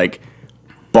it to like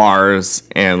bars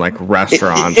and like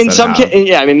restaurants.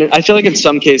 Yeah, I mean, I feel like in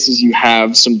some cases you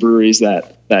have some breweries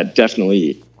that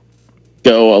definitely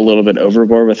go a little bit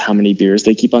overboard with how many beers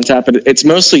they keep on tap, but it's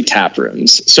mostly tap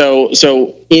rooms. So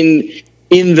in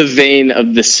the vein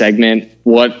of this segment,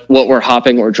 what we're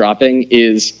hopping or dropping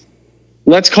is,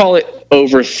 let's call it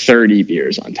over 30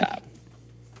 beers on tap.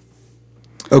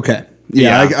 Okay.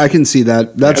 Yeah. I can see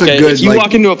that. That's okay, a good. If you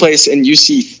walk into a place and you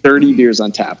see 30 beers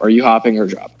on tap, are you hopping or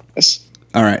dropping this?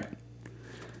 All right.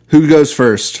 Who goes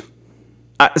first?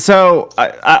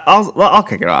 I'll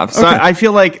kick it off. So okay. I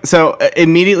feel like, so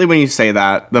immediately when you say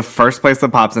that, the first place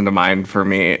that pops into mind for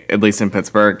me, at least in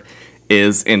Pittsburgh,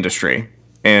 is Industry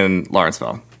in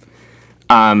Lawrenceville.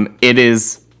 It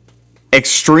is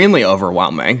extremely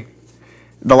overwhelming.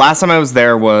 The last time I was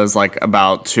there was like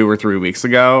about 2 or 3 weeks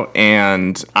ago,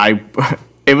 and so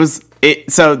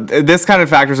this kind of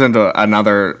factors into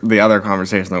the other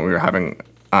conversation that we were having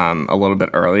a little bit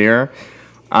earlier.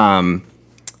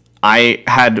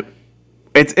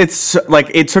 It's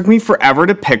like it took me forever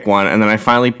to pick one, and then I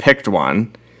finally picked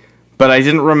one, but I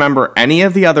didn't remember any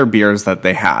of the other beers that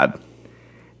they had.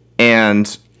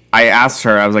 And I asked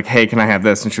her, I was like, "Hey, can I have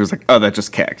this?" And she was like, "Oh, that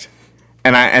just kicked."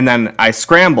 And then I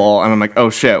scramble, and I'm like, "Oh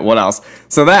shit, what else?"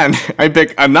 So then I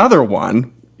pick another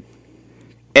one,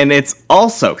 and it's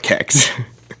also kicked.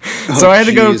 So I had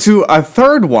to go to a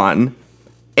third one,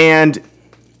 and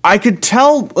I could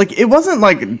tell, like, it wasn't,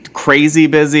 like, crazy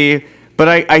busy, but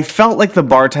I felt like the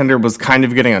bartender was kind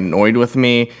of getting annoyed with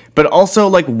me. But also,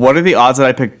 like, what are the odds that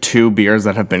I picked 2 beers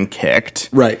that have been kicked?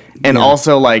 Right. And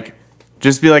also, like,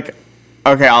 just be like,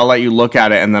 okay, I'll let you look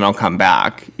at it, and then I'll come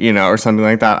back, you know, or something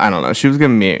like that. I don't know. She was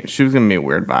giving me a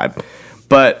weird vibe.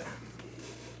 But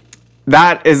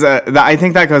I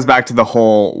think that goes back to the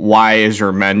whole, why is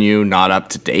your menu not up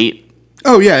to date?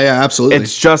 Oh yeah, absolutely.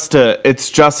 It's just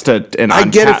an I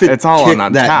get if it's all on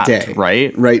Untappd, that day,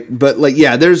 right? Right, but like,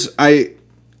 yeah,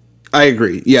 I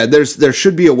agree. Yeah, there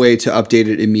should be a way to update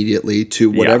it immediately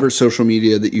to whatever social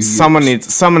media that you use.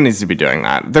 Someone needs to be doing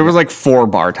that. There was like 4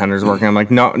 bartenders working. I'm like,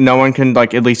 no one can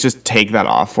like at least just take that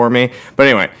off for me. But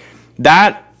anyway,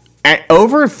 that at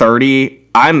over 30,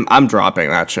 I'm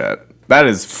dropping that shit. That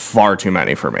is far too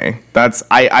many for me.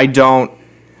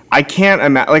 I can't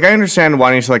imagine, like, I understand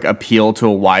wanting to, like, appeal to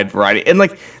a wide variety. And,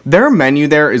 like, their menu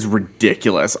there is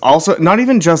ridiculous. Also, not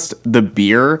even just the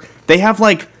beer. They have,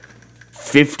 like,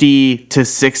 50 to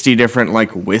 60 different,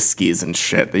 like, whiskeys and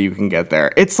shit that you can get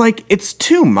there. It's, like, it's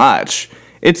too much.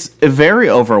 It's very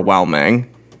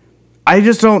overwhelming. I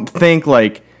just don't think,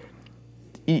 like,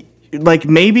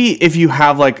 maybe if you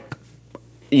have, like,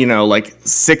 you know, like,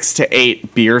 6 to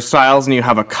 8 beer styles and you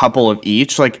have a couple of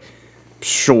each, like,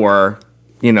 sure,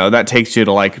 you know, that takes you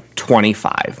to like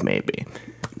 25 maybe,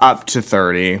 up to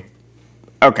 30.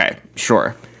 Okay,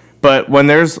 sure. But when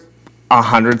there's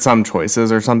 100 some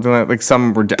choices or something like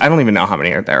some, I don't even know how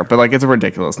many are there, but like it's a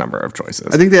ridiculous number of choices.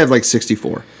 I think they have like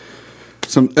 64.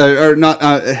 Some or not.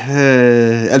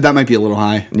 That might be a little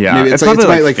high. Yeah, maybe it's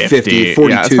probably like 50, 42,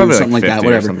 yeah, something like that.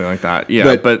 Whatever, something like that.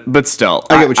 Yeah, but still,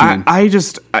 I get what you mean. I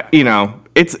just, you know,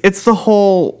 it's the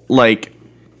whole like.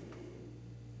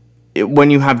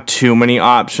 When you have too many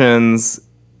options,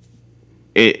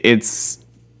 it's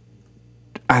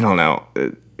I don't know.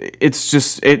 It's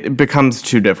just, it becomes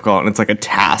too difficult, and it's like a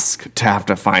task to have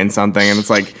to find something, and it's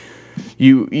like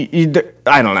you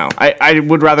I don't know. I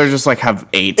would rather just like have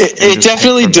 8. It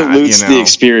definitely dilutes the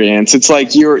experience. It's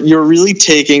like you're really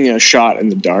taking a shot in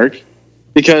the dark,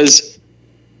 because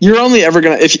you're only ever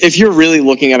gonna, if you're really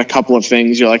looking at a couple of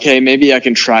things, you're like, hey, maybe I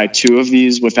can try 2 of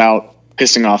these without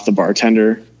pissing off the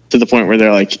bartender to the point where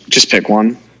they're like, just pick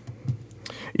one.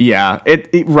 Yeah,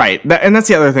 right. And that's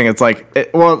the other thing. It's like,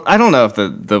 well, I don't know if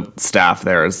the staff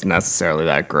there is necessarily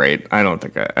that great. I don't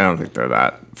think they're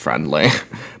that friendly.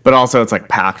 But also, it's like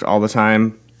packed all the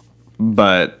time.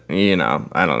 But I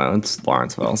don't know. It's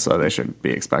Lawrenceville, so they should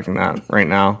be expecting that right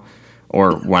now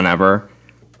or whenever.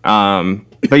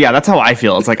 But yeah, that's how I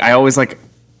feel. It's like I always like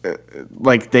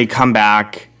they come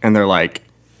back and they're like,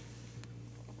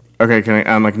 okay,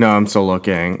 I'm like, no, I'm still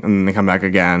looking, and then they come back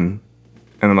again.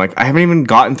 And I'm like, I haven't even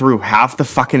gotten through half the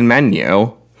fucking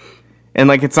menu. And,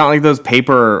 like, it's not like those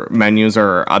paper menus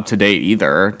are up to date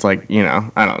either. It's like,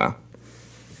 I don't know.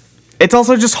 It's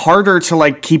also just harder to,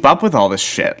 like, keep up with all this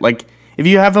shit. Like, if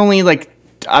you have only, like,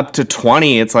 up to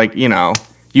 20, it's like, you know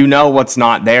what's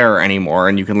not there anymore,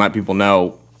 and you can let people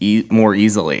know more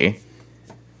easily.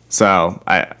 So,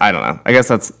 I don't know. I guess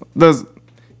that's those.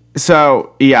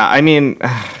 So, yeah, I mean,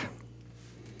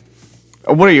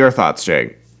 what are your thoughts,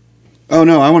 Jake? Oh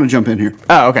no, I want to jump in here.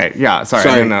 Oh, okay. Yeah, sorry.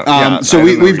 I didn't know. So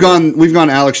we've gone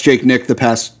Alex, Jake, Nick the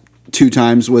past 2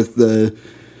 times with the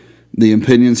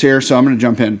opinions here. So I'm going to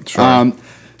jump in. Sure.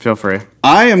 Feel free.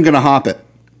 I am going to hop it.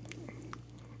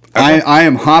 Okay. I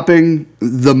am hopping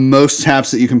the most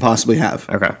taps that you can possibly have.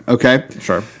 Okay. Okay.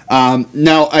 Sure.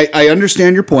 Now I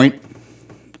understand your point.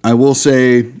 I will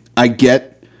say I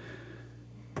get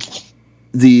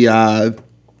the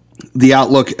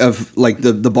outlook of like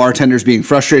the bartenders being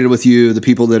frustrated with you, the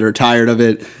people that are tired of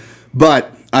it. But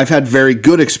I've had very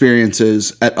good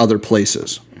experiences at other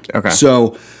places. Okay.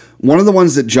 So one of the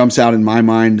ones that jumps out in my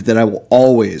mind that I will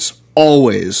always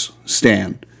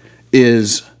stand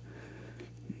is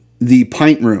the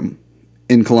Pint Room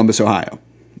in Columbus, Ohio.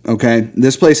 Okay.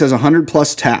 This place has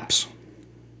 100+ taps,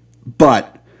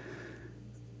 but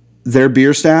their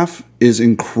beer staff is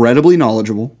incredibly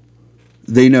knowledgeable.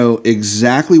 They know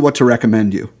exactly what to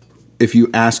recommend you if you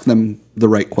ask them the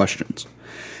right questions.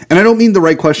 And I don't mean the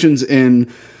right questions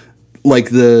in like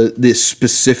the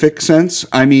specific sense.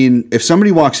 I mean, if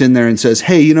somebody walks in there and says,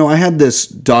 hey, I had this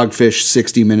Dogfish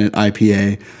 60-minute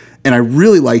IPA and I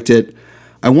really liked it.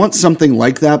 I want something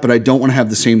like that, but I don't want to have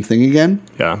the same thing again.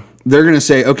 Yeah. They're going to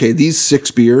say, okay, these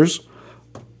 6 beers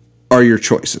are your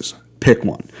choices. Pick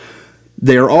one.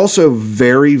 They are also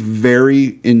very,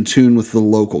 very in tune with the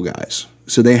local guys.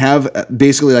 So they have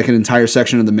basically like an entire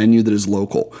section of the menu that is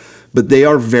local. But they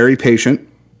are very patient.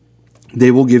 They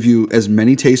will give you as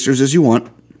many tasters as you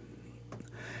want.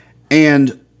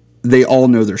 And they all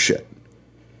know their shit.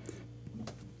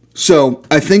 So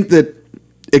I think that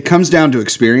it comes down to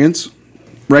experience,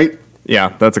 right?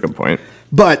 Yeah, that's a good point.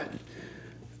 But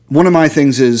one of my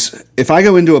things is if I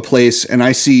go into a place and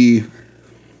I see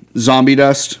Zombie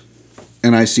Dust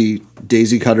and I see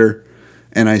Daisy Cutter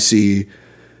and I see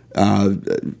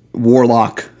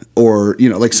Warlock or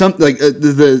like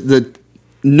the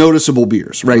noticeable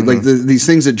beers, right? Mm-hmm. Like these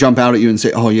things that jump out at you and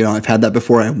say, oh, I've had that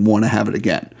before, I want to have it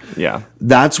again. Yeah.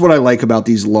 That's what I like about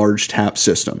these large tap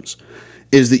systems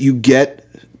is that you get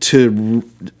to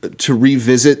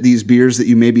revisit these beers that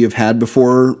you maybe have had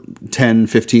before 10,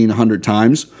 15, 100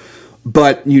 times,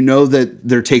 but that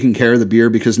they're taking care of the beer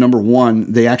because number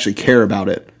one, they actually care about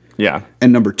it. Yeah.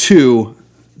 And number two,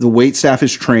 the wait staff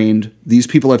is trained. These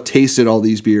people have tasted all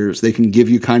these beers. They can give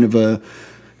you kind of a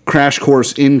crash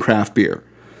course in craft beer.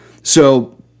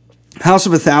 So House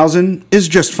of 1,000 is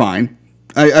just fine.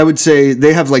 I would say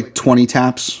they have like 20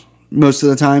 taps most of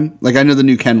the time. Like I know the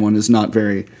New Ken one is not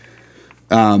very...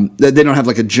 they don't have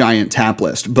like a giant tap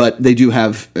list, but they do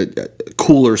have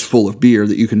coolers full of beer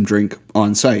that you can drink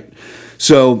on site.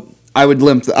 So I would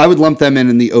lump them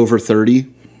in the over 30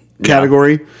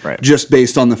 category, right? Just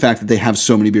based on the fact that they have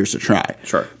so many beers to try.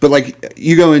 Sure. But like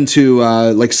you go into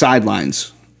like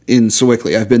Sidelines in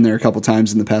Sewickley. I've been there a couple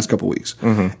times in the past couple weeks,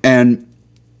 mm-hmm. and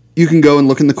you can go and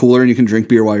look in the cooler and you can drink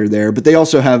beer while you're there. But they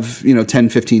also have 10,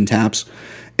 15 taps,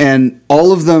 and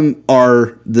all of them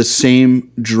are the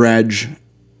same dredge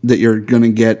that you're going to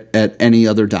get at any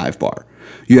other dive bar.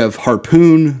 You have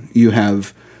Harpoon, you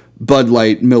have Bud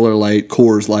Light, Miller Lite,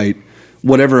 Coors Light,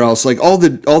 whatever else, like all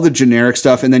the generic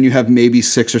stuff, and then you have maybe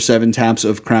 6 or 7 taps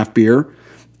of craft beer,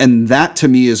 and that to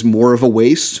me is more of a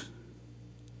waste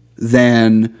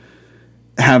than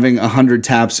having 100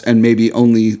 taps and maybe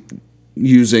only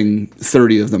using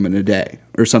 30 of them in a day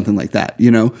or something like that,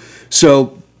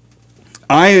 So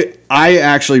I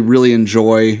actually really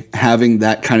enjoy having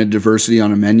that kind of diversity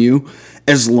on a menu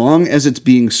as long as it's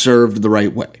being served the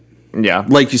right way. Yeah.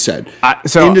 Like you said,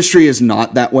 so industry is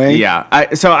not that way. Yeah. I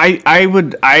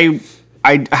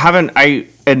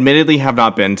admittedly have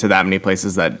not been to that many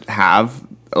places that have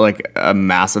like a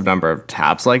massive number of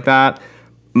taps like that.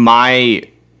 My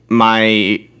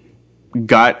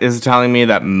gut is telling me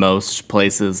that most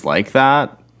places like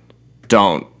that,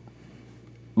 don't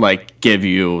like give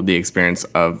you the experience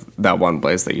of that one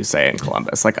place that you say in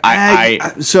Columbus. Like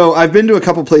so I've been to a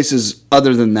couple places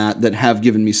other than that have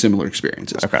given me similar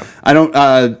experiences. Okay. I don't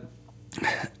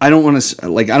want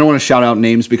to shout out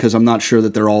names because I'm not sure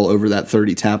that they're all over that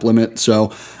 30 tap limit.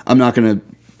 So I'm not going to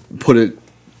put it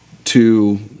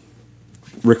to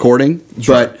recording.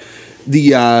 Sure. But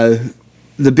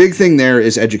the big thing there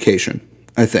is education,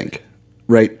 I think.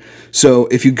 Right. So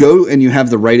if you go and you have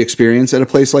the right experience at a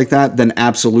place like that, then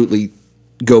absolutely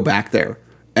go back there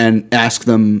and ask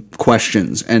them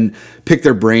questions and pick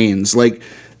their brains.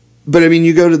 But I mean,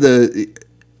 you go to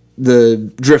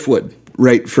the Driftwood,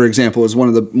 right? For example, is one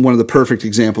of the perfect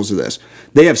examples of this.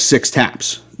 They have 6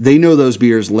 taps. They know those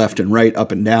beers left and right,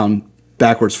 up and down,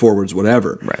 backwards, forwards,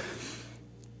 whatever. Right.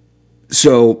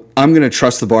 So I'm going to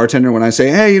trust the bartender when I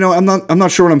say, hey, I'm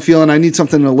not sure what I'm feeling. I need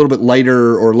something a little bit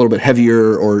lighter or a little bit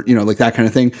heavier or, like that kind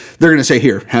of thing. They're going to say,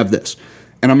 here, have this.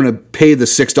 And I'm going to pay the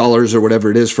 $6 or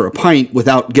whatever it is for a pint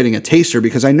without getting a taster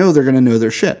because I know they're going to know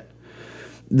their shit.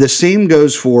 The same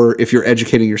goes for if you're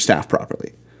educating your staff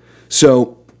properly.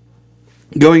 So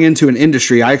going into an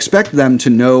industry, I expect them to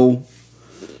know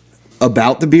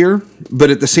about the beer, but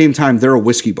at the same time, they're a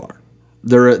whiskey bar.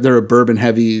 They're a bourbon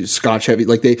heavy, Scotch heavy.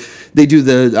 Like they do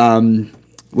the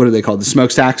what are they called? The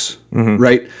smokestacks,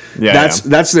 right? Yeah,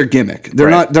 that's their gimmick. They're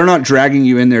not dragging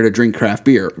you in there to drink craft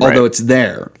beer, although it's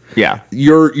there. Yeah,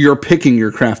 you're picking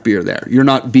your craft beer there. You're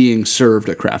not being served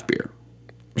a craft beer.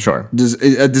 Sure. Does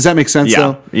that make sense? Yeah,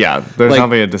 though? Yeah. There's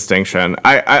definitely a distinction.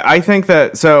 I think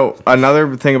that. So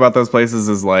another thing about those places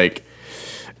is like,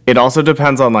 it also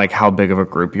depends on like how big of a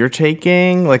group you're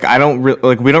taking. Like we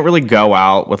don't really go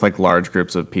out with like large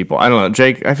groups of people. I don't know,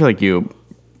 Jake. I feel like you're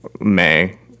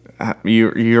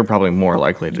probably more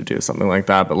likely to do something like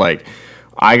that. But like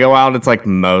I go out, it's like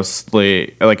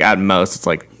mostly like at most it's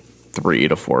like 3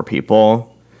 to 4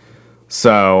 people.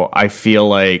 So I feel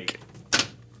like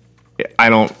I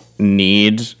don't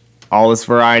need all this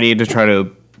variety to try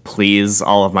to please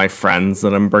all of my friends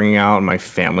that I'm bringing out and my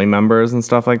family members and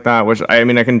stuff like that, which I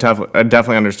mean, I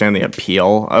definitely understand the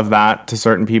appeal of that to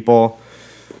certain people.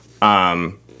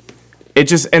 It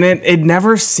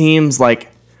never seems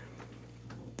like,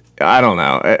 I don't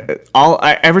know.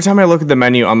 Every time I look at the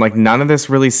menu, I'm like, none of this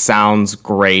really sounds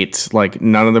great. Like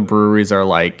none of the breweries are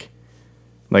like,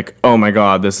 oh my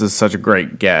God, this is such a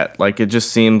great get. Like it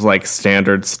just seems like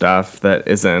standard stuff that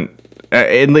isn't,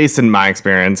 at least in my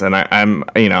experience, and I'm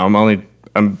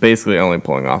basically only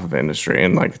pulling off of industry,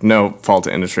 and like no fault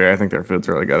to industry. I think their food's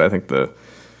really good. I think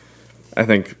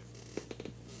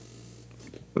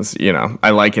I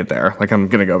like it there. Like I'm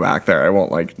gonna go back there. I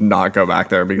won't like not go back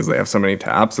there because they have so many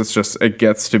taps. It's just it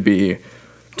gets to be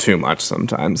too much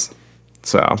sometimes.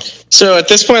 So at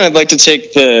this point, I'd like to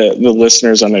take the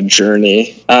listeners on a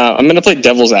journey. I'm going to play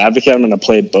devil's advocate. I'm going to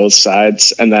play both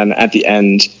sides, and then at the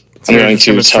end, I'm going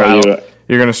to tell you.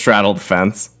 You're going to straddle the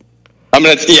fence. But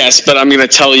I'm going to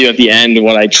tell you at the end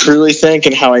what I truly think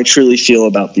and how I truly feel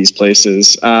about these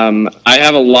places. I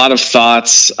have a lot of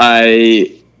thoughts.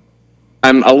 I'm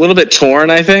a little bit torn,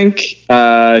 I think,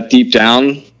 deep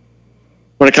down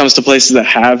when it comes to places that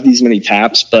have these many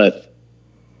taps, but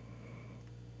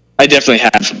I definitely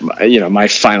have, my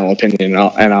final opinion,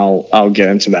 and I'll get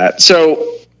into that.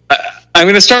 So I'm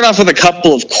going to start off with a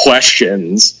couple of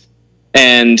questions,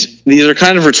 and these are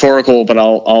kind of rhetorical, but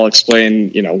I'll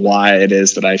explain, why it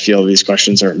is that I feel these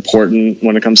questions are important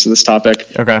when it comes to this topic.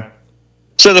 Okay.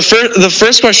 So the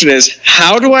first question is,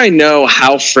 how do I know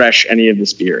how fresh any of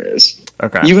this beer is?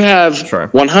 Okay. You have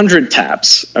 100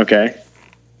 taps. Okay.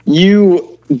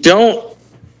 You don't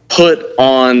put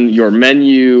on your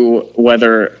menu,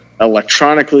 whether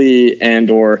electronically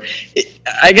or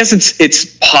I guess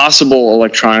it's possible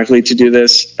electronically to do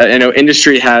this. I know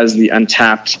industry has the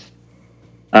Untapped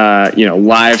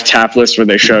live tap list where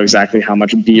they show exactly how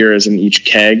much beer is in each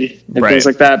keg and things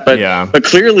like that. But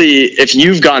clearly, if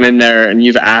you've gone in there and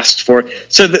you've asked for,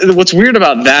 what's weird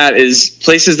about that is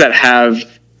places that have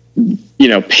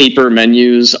paper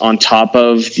menus on top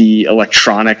of the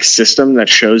electronic system that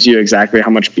shows you exactly how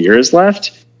much beer is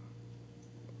left.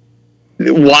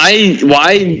 Why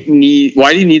do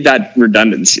you need that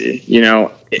redundancy?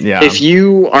 If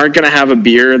you aren't going to have a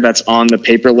beer that's on the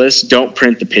paper list, don't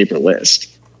print the paper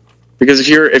list. Because if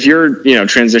you're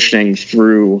transitioning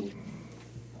through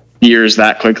beers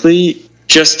that quickly,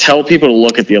 just tell people to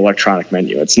look at the electronic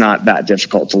menu. It's not that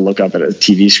difficult to look up at a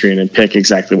TV screen and pick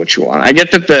exactly what you want. I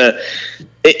get that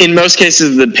in most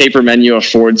cases, the paper menu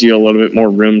affords you a little bit more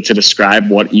room to describe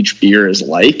what each beer is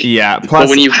like. Yeah. But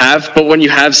when you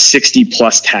have 60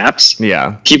 plus taps,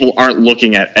 people aren't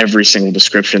looking at every single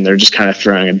description. They're just kind of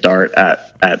throwing a dart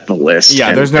at the list.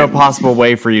 Yeah, there's no possible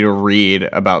way for you to read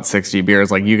about 60 beers.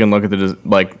 Like, you can look at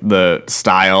the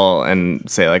style and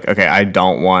say, like, okay, I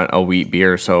don't want a wheat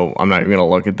beer, so I'm not even gonna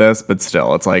look at this. But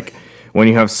still, it's like, when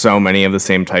you have so many of the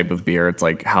same type of beer, it's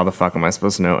like, how the fuck am I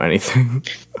supposed to know anything?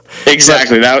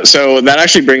 Exactly. So that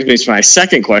actually brings me to my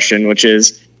second question, which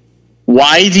is,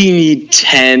 why do you need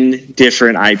 10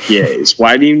 different IPAs?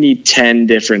 Why do you need 10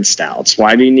 different stouts?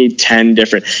 Why do you need 10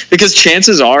 different? Because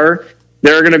chances are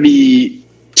there are going to be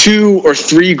 2 or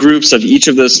 3 groups of each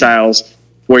of those styles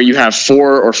where you have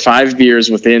 4 or 5 beers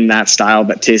within that style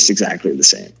that taste exactly the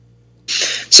same.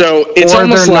 So it's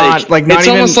almost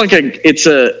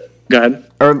go ahead.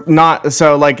 Or not,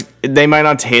 so like they might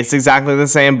not taste exactly the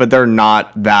same, but they're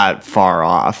not that far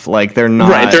off. Like, they're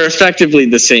not right. They're effectively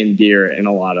the same beer in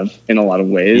a lot of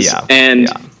ways. Yeah. And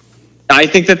I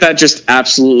think that just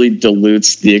absolutely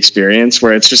dilutes the experience,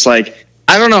 where it's just like,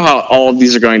 I don't know how all of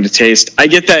these are going to taste. I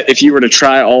get that if you were to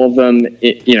try all of them,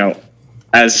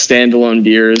 as standalone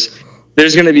beers,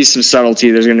 there's going to be some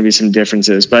subtlety. There's going to be some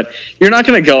differences, but you're not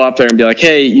going to go up there and be like,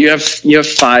 hey, you have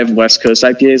 5 West Coast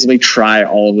IPAs. Let me try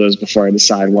all of those before I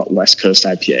decide what West Coast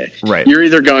IPA. Right. You're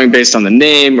either going based on the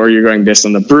name, or you're going based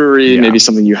on the brewery, maybe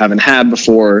something you haven't had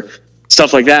before,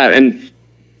 stuff like that. And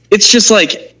it's just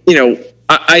like,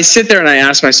 I sit there and I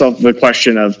ask myself the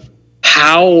question of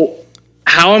how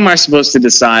am I supposed to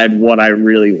decide what I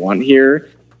really want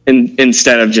here,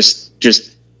 instead of just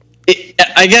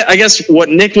I guess what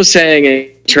Nick was saying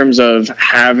in terms of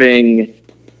having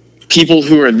people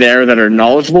who are there that are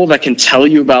knowledgeable, that can tell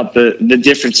you about the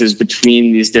differences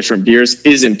between these different beers,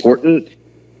 is important.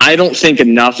 I don't think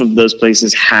enough of those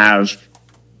places have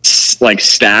like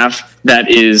staff that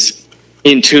is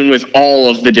in tune with all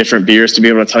of the different beers to be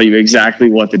able to tell you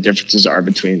exactly what the differences are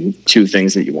between 2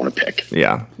 things that you want to pick.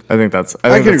 Yeah. I think that's.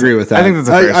 I can agree with that. I think that's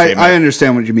a fair statement. I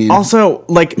understand what you mean. Also,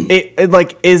 like,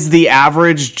 is the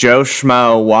average Joe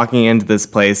Schmo walking into this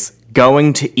place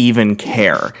going to even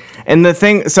care? And the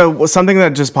thing, so something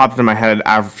that just popped in my head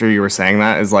after you were saying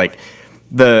that is like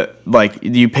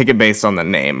you pick it based on the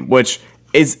name, which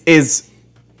I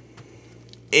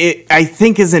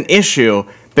think is an issue,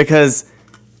 because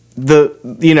a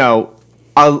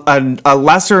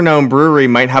lesser known brewery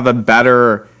might have a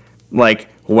better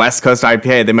West Coast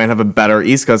IPA, they might have a better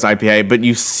East Coast IPA, but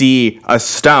you see a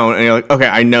Stone and you're like, okay,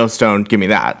 I know Stone, give me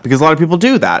that. Because a lot of people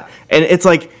do that. And it's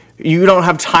like, you don't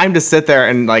have time to sit there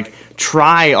and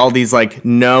try all these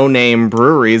no-name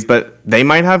breweries, but they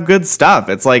might have good stuff.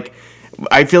 It's like,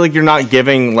 I feel like you're not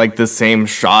giving the same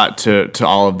shot to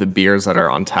all of the beers that are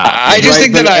on tap. I just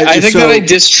think that I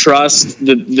distrust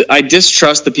I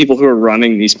distrust the people who are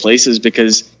running these places,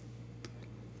 because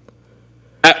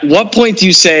at what point do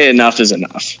you say enough is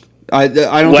enough? I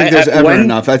don't think there's ever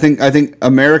enough. I think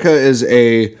America is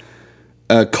a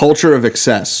culture of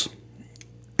excess,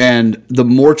 and the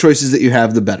more choices that you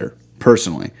have, the better,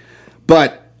 personally.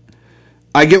 But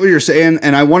I get what you're saying,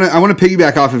 and I want to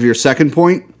piggyback off of your second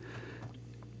point,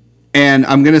 and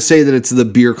I'm going to say that it's the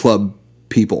beer club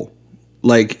people.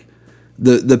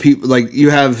 The people,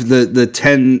 you have the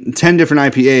 10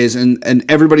 different IPAs,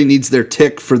 and everybody needs their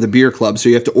tick for the beer club. So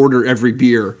you have to order every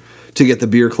beer to get the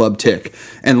beer club tick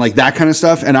and that kind of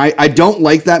stuff. And I don't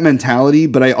like that mentality,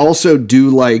 but I also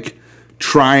do like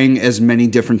trying as many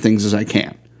different things as I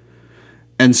can.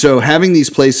 And so having these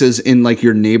places in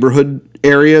your neighborhood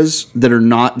areas that are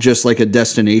not just a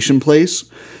destination place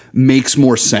makes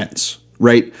more sense,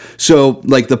 right? So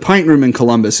the Pint Room in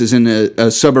Columbus is in a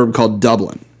suburb called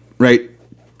Dublin, right?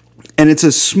 And it's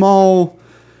a small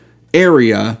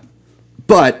area,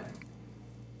 but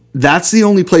that's the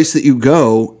only place that you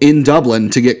go in Dublin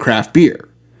to get craft beer.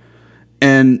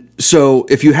 And so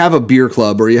if you have a beer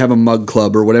club, or you have a mug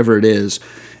club, or whatever it is,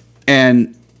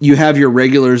 and you have your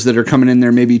regulars that are coming in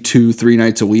there maybe 2-3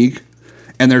 nights a week,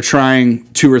 and they're trying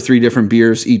 2 or 3 different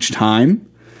beers each time,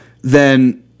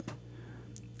 then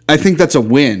I think that's a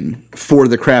win for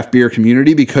the craft beer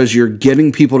community, because you're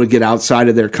getting people to get outside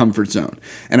of their comfort zone.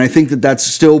 And I think that that's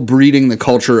still breeding the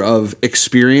culture of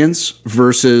experience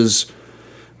versus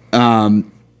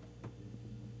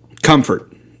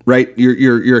comfort, right?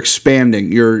 You're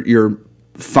expanding, you're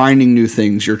finding new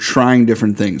things, you're trying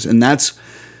different things. And I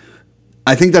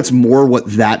think that's more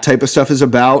what that type of stuff is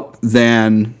about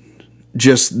than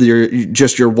just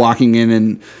you're walking in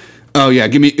and, oh yeah,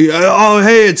 give me. Oh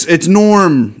hey, it's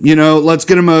Norm. Let's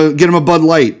get him a Bud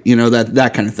Light.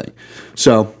 That kind of thing.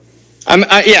 So And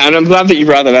I'm glad that you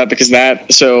brought that up because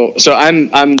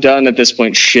I'm done at this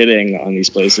point shitting on these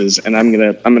places, and I'm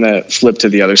gonna flip to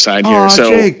the other side here. So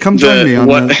Jake, come join me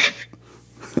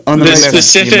on the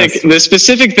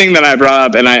specific thing that I brought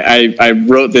up, and I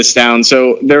wrote this down.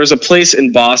 So there was a place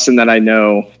in Boston that I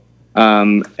know,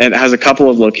 and it has a couple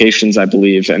of locations, I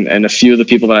believe, and a few of the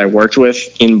people that I worked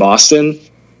with in Boston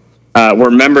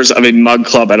were members of a mug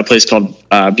club at a place called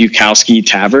Bukowski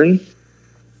Tavern.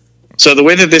 So the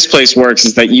way that this place works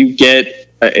is that you get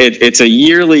it's a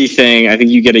yearly thing. I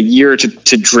think you get a year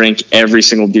to drink every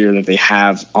single beer that they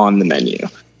have on the menu.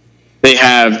 They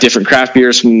have different craft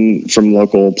beers from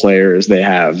local players. They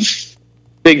have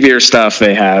big beer stuff.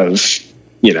 They have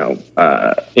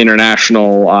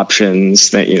international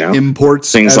options. That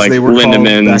imports, things as like they were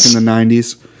Lindemans called back in the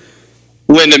 90s.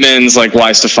 Lindemans, like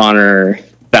Weihenstephaner,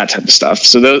 that type of stuff.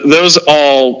 So those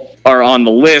all are on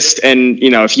the list, and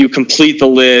if you complete the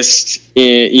list,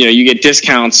 you get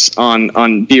discounts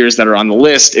on beers that are on the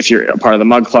list. If you're a part of the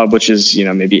mug club, which is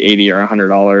maybe $80 or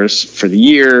 $100 for the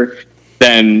year,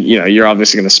 then you're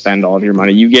obviously going to spend all of your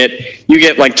money. You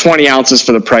get like 20 ounces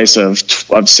for the price of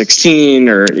 16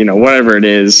 or whatever it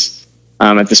is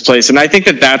at this place. And I think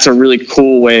that that's a really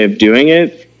cool way of doing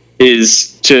it,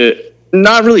 is to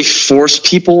not really force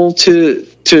people to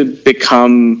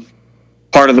become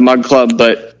part of the mug club,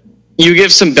 but you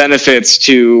give some benefits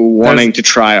to wanting to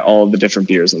try all of the different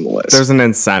beers on the list. There's an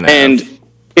incentive. And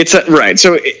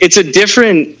so it's a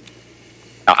different,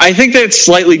 I think that it's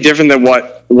slightly different than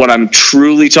what I'm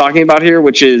truly talking about here,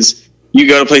 which is you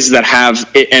go to places that have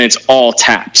it and it's all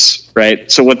taps,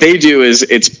 right? So what they do is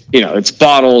it's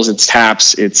bottles, it's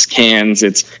taps, it's cans,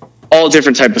 it's all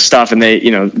different type of stuff. And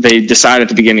they decide at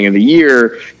the beginning of the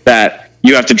year that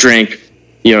you have to drink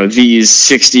these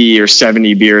 60 or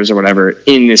 70 beers or whatever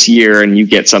in this year, and you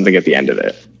get something at the end of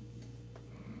it.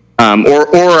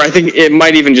 Or I think it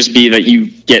might even just be that you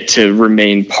get to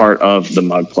remain part of the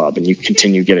mug club and you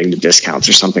continue getting the discounts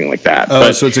or something like that.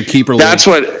 Oh, so it's a keeper. That's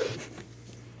what.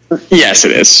 Yes,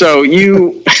 it is. So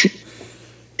you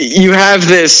have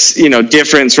this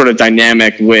different sort of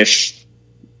dynamic with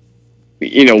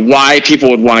why people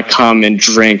would want to come and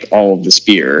drink all of this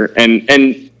beer,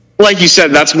 and like you said,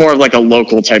 that's more of like a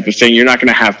local type of thing. You're not going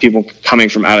to have people coming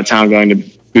from out of town going to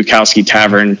Bukowski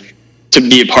Tavern to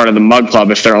be a part of the mug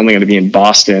club if they're only going to be in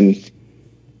Boston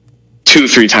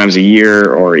 2-3 times a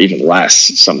year or even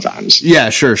less sometimes.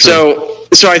 Yeah, sure. So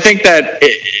I think that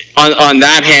on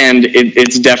that hand,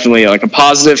 it's definitely like a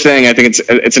positive thing. I think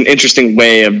it's an interesting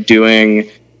way of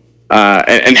doing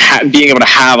being able to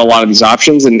have a lot of these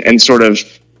options and sort of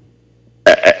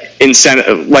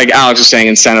incentive, like Alex was saying,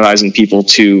 incentivizing people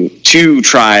to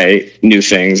try new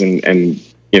things and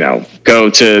go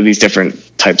to these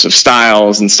different types of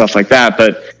styles and stuff like that.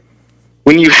 But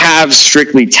when you have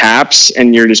strictly taps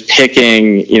and you're just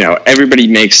picking, everybody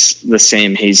makes the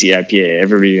same hazy IPA,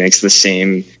 everybody makes the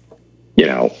same,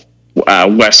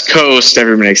 West Coast,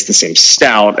 everybody makes the same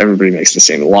stout, everybody makes the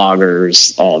same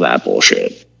lagers, all that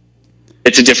bullshit.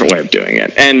 It's a different way of doing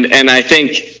it. And I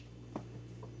think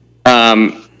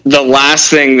the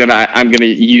last thing that I'm going to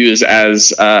use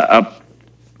as a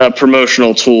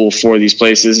promotional tool for these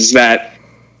places is that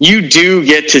you do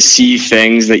get to see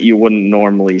things that you wouldn't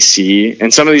normally see.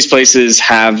 And some of these places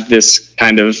have this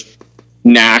kind of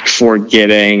knack for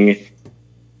getting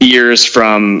beers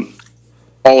from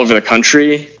all over the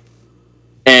country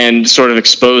and sort of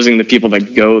exposing the people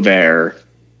that go there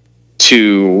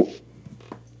to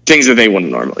things that they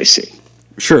wouldn't normally see.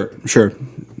 Sure.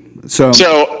 So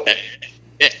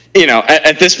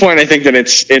at this point, I think that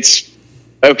it's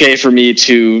okay for me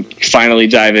to finally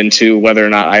dive into whether or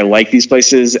not I like these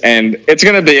places, and it's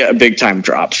going to be a big time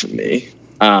drop for me.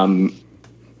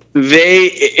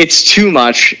 It's too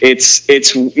much.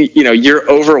 It's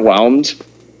you're overwhelmed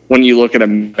when you look at a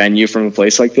menu from a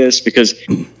place like this because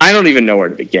I don't even know where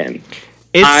to begin.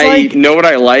 I know what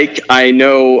I like. I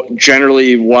know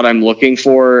generally what I'm looking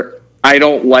for. I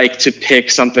don't like to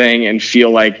pick something and feel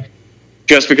like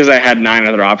just because I had 9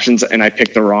 other options and I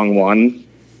picked the wrong one,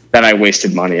 that I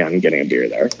wasted money on getting a beer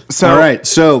there. So, all right.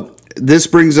 So this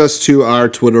brings us to our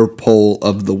Twitter poll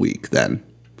of the week then.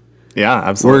 Yeah,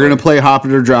 absolutely. We're going to play Hop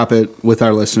It or Drop It with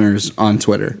our listeners on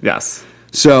Twitter. Yes.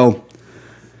 So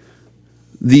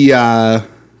the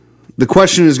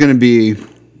question is going to be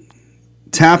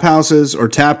tap houses or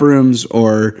tap rooms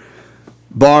or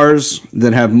bars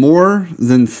that have more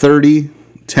than 30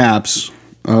 taps.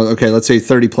 Okay, let's say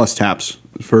 30 plus taps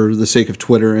for the sake of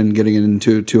Twitter and getting it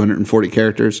into 240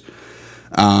 characters.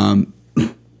 Hop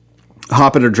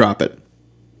it or drop it.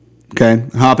 Okay,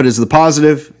 hop it is the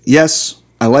positive. Yes,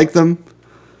 I like them.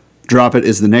 Drop it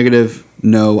is the negative.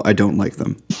 No, I don't like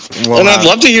them. And I'd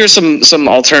love to hear some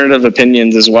alternative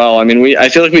opinions as well. I mean, I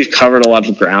feel like we've covered a lot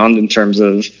of ground in terms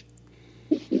of,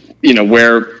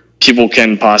 where people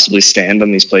can possibly stand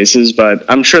on these places, but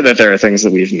I'm sure that there are things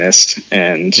that we've missed,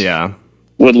 and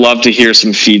would love to hear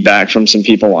some feedback from some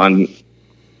people on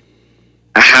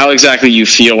how exactly you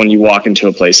feel when you walk into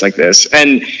a place like this.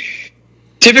 And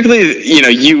typically,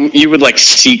 you would like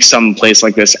seek some place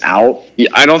like this out.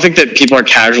 I don't think that people are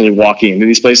casually walking into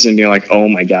these places and being like, oh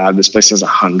my God, this place has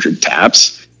 100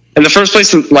 taps. And the first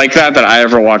place like that I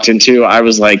ever walked into, I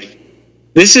was like,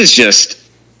 this is just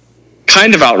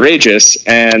kind of outrageous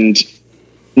and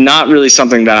not really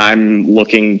something that I'm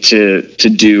looking to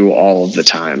do all of the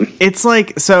time. It's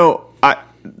like, so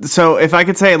if I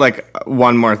could say like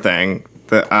one more thing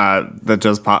that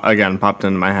just popped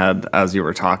into my head as you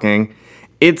were talking.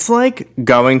 It's like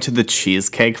going to the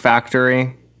Cheesecake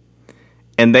Factory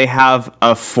and they have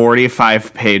a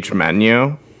 45-page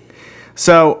menu.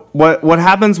 So what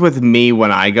happens with me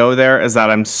when I go there is that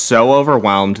I'm so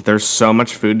overwhelmed. There's so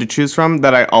much food to choose from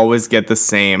that I always get the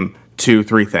same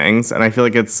 2-3 things. And I feel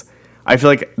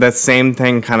like the same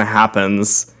thing kind of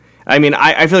happens. I mean,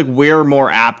 I feel like we're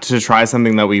more apt to try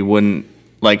something that we wouldn't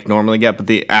like normally get, but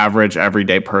the average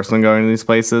everyday person going to these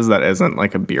places that isn't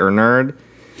like a beer nerd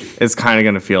is kind of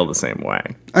going to feel the same way.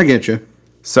 I get you.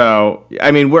 So, I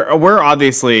mean, we're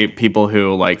obviously people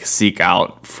who like seek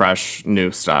out fresh new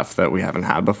stuff that we haven't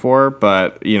had before,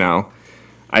 but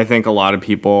I think a lot of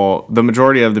people, the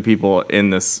majority of the people in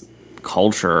this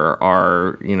culture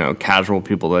are, casual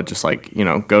people that just like,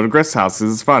 go to Grist's house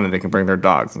because it's fun and they can bring their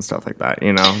dogs and stuff like that.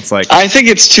 It's like, I think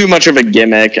it's too much of a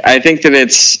gimmick. I think that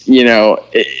it's,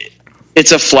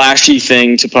 it's a flashy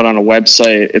thing to put on a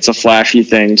website. It's a flashy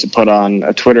thing to put on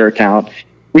a Twitter account.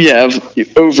 We have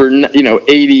over,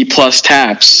 80 plus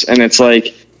taps. And it's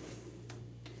like,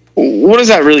 what does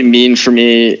that really mean for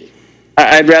me?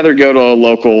 I'd rather go to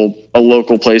a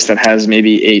local place that has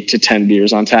maybe 8 to 10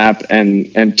 beers on tap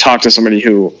and talk to somebody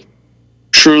who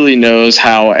truly knows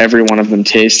how every one of them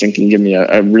tastes and can give me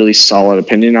a really solid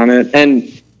opinion on it.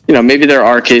 And, maybe there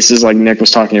are cases like Nick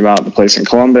was talking about the place in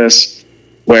Columbus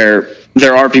where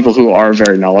there are people who are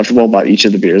very knowledgeable about each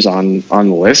of the beers on the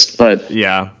list, but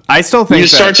yeah, I still think you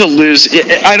start to lose.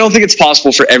 I don't think it's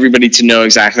possible for everybody to know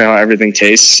exactly how everything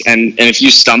tastes. And if you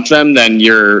stump them, then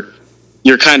you're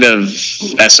kind of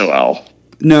SOL.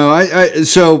 No,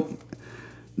 so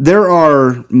there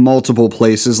are multiple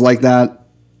places like that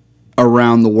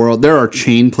around the world. There are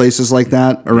chain places like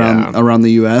that around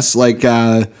the US. Like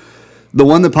the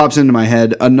one that pops into my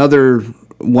head, another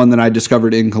one that I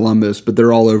discovered in Columbus, but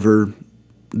they're all over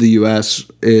the US,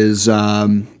 is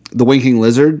the Winking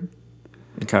Lizard.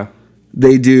 Okay.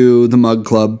 They do the Mug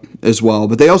Club as well,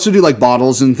 but they also do like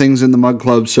bottles and things in the Mug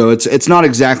Club, so it's not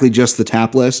exactly just the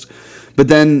tap list. But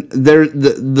then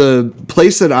the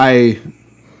place that I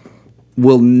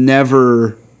will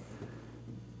never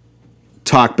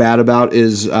talk bad about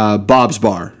is Bob's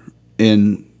Bar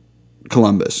in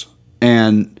Columbus,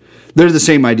 and they're the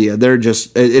same idea. They're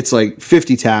just, it's like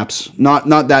 50 taps, not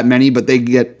that many, but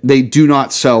they do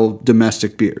not sell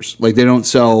domestic beers. Like they don't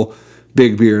sell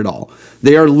big beer at all.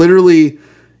 They are literally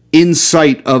in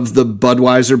sight of the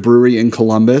Budweiser brewery in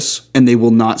Columbus, and they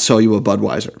will not sell you a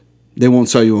Budweiser. They won't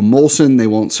sell you a Molson. They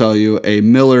won't sell you a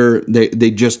Miller.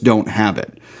 They just don't have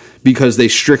it because they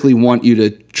strictly want you to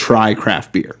try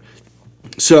craft beer.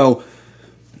 So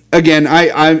again,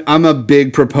 I'm a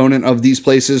big proponent of these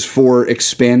places for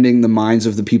expanding the minds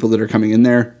of the people that are coming in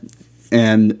there,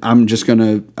 and I'm just going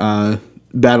to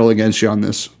battle against you on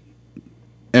this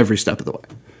every step of the way.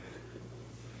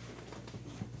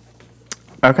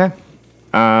 Okay.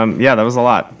 Yeah, that was a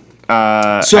lot.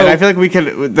 So and I feel like we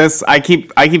could. I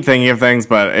keep thinking of things,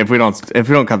 but if we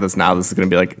don't cut this now, this is going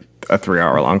to be like a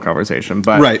 3-hour long conversation.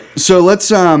 But right. So let's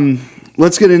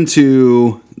get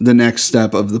into the next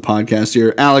step of the podcast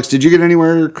here. Alex, did you get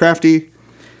anywhere crafty?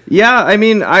 Yeah, I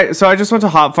mean, I just went to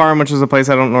Hop Farm, which is a place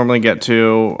I don't normally get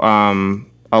to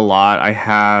a lot.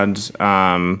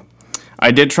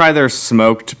 I did try their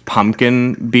smoked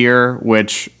pumpkin beer,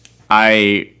 which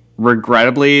I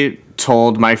regrettably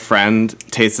told my friend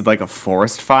tasted like a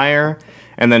forest fire,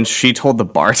 and then she told the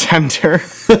bartender.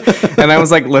 And I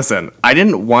was like, listen, I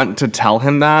didn't want to tell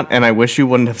him that, and I wish you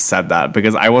wouldn't have said that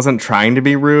because I wasn't trying to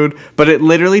be rude, but it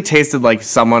literally tasted like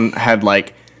someone had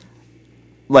like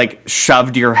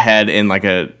shoved your head in like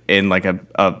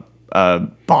a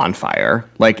bonfire.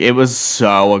 Like it was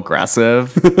so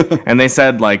aggressive. And they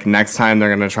said like next time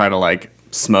they're gonna try to like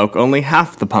smoke only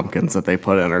half the pumpkins that they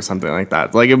put in or something like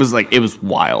that. Like it was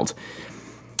wild.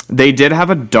 They did have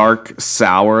a dark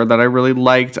sour that I really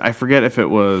liked. I forget if it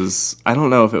was. I don't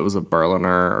know if it was a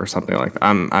Berliner or something like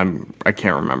that. I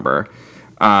can't remember.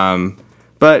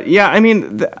 But yeah, I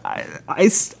mean,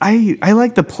 I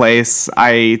like the place.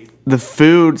 The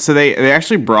food. So they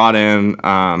actually brought in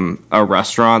a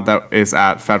restaurant that is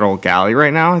at Federal Galley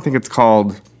right now. I think it's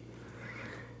called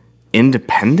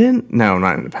Independent. No,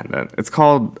 not Independent. It's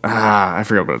called. I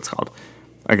forget what it's called.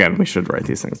 Again, we should write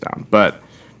these things down. But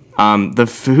the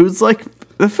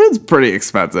food's pretty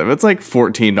expensive. It's like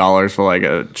 $14 for like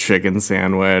a chicken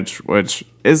sandwich, which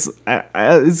is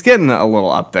getting a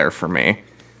little up there for me.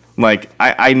 Like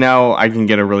I know I can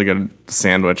get a really good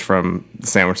sandwich from the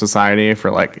Sandwich Society for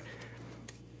like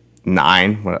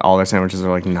 $9. All their sandwiches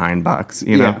are like $9.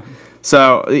 You know, Yeah.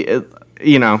 So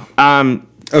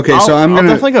Okay, so I'll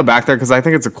definitely go back there because I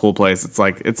think it's a cool place. It's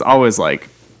like it's always like.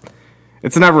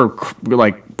 It's never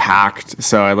like packed,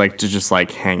 so I like to just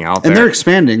like hang out there. And they're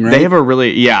expanding, right? They have a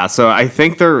really so I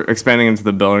think they're expanding into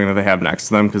the building that they have next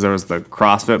to them because there was the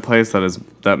CrossFit place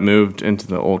that moved into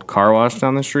the old car wash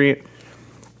down the street.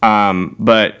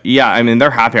 But yeah, I mean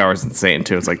their happy hour is insane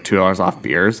too. It's like $2 off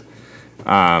beers,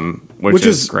 which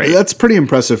is great. That's pretty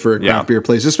impressive for a craft beer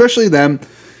place, especially them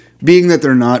being that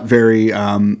they're not very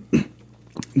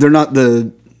they're not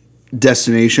the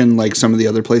destination like some of the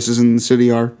other places in the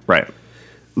city are. Right.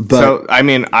 But So, I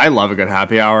mean, I love a good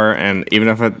happy hour, and even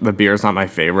if the beer is not my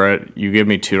favorite, you give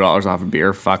me $2 off a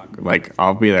beer,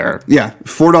 I'll be there. yeah,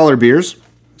 $4 beers,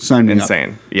 sign me up.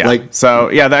 Insane. Yeah. Like, So,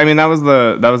 yeah, I mean, that was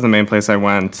the main place I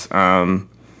went. And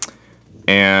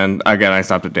again, I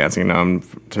stopped at Dancing Gnome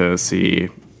to see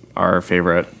our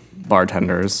favorite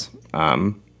bartenders.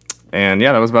 And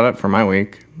yeah, that was about it for my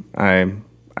week. It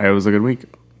was a good week.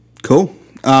 cool.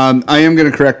 I am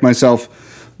going to correct myself.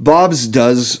 Bob's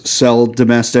does sell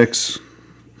domestics,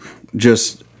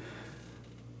 just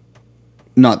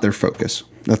not their focus.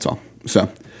 That's all. So,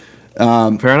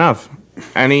 Fair enough.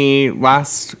 Any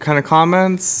last kind of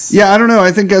comments? yeah, I don't know.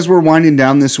 I think as we're winding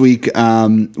down this week,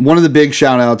 one of the big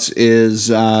shout outs is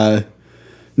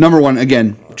number one,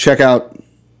 again, check out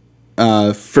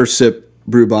First Sip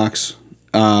Brew Box.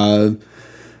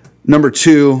 Number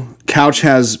two, Couch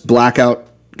has Blackout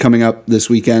coming up this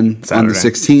weekend on the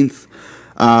Saturday. 16th.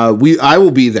 I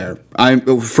will be there.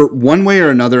 For one way or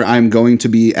another, I'm going to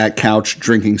be at Couch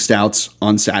drinking stouts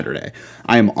on Saturday.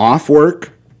 I am off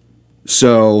work,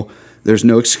 so there's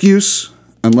no excuse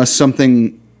unless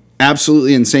something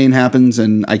absolutely insane happens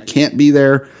and I can't be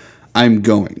there. I'm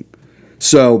going.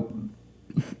 So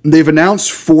they've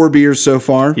announced 4 beers so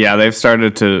far. Yeah, they've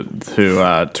started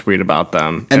to tweet about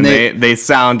them, And and they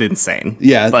sound insane.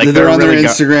 Yeah, like they're on their really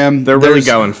Instagram. they're really There's-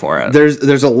 going for it.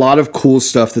 There's a lot of cool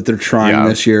stuff that they're trying Yeah.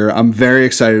 this year. I'm very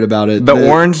excited about it. The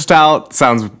orange stout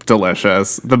sounds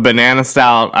delicious. The banana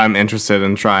stout, I'm interested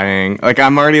in trying. Like,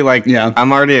 I'm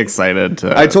already excited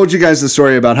to. I told you guys the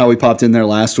story about how we popped in there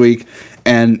last week,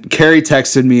 and Carrie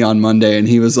texted me on Monday, and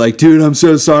he was like, "Dude, I'm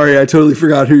so sorry. I totally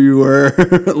forgot who you were."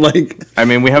 Like, I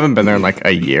mean, we haven't been there in like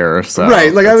a year or so.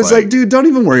 right? Like, I It's was like, "Dude, don't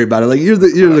even worry about it. Like, you're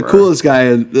the coolest guy."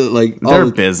 And like, they're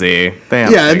busy. They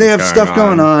have and they things have stuff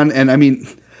going on. And I mean,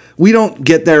 we don't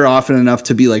get there often enough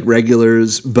to be like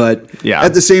regulars, but Yeah.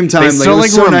 at the same time, They like, it still,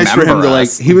 was like, so nice for him remember to like.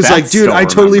 us. He was Beth like, "Dude, still I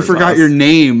totally remembers forgot us." your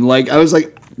name." Like, I was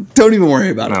like, "Don't even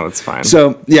worry about it." No, it's fine.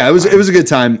 So yeah, it was a good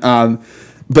time.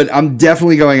 But I'm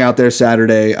definitely going out there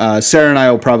Saturday. Sarah and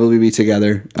I will probably be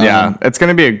together. Yeah, it's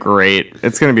gonna be a great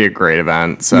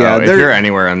event. So Yeah, if they're- you're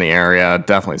anywhere in the area,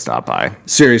 definitely stop by.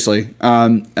 Seriously.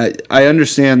 I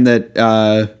understand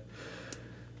that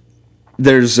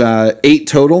there's 8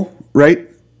 total, right?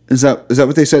 Is that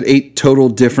what they said? 8 total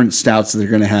different stouts that they're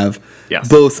going to have, Yes.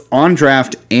 both on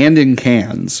draft and in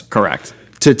cans Correct.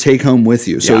 to take home with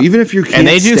you. So Yeah. even if you can't and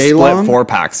they do stay split long,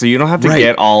 4-packs, so you don't have to right,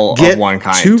 get all get of one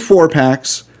kind. 2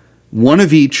 4-packs, one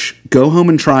of each. Go home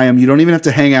and try them. You don't even have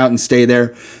to hang out and stay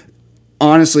there.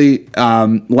 Honestly,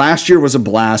 last year was a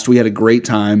blast. We had a great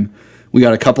time. We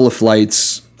got a couple of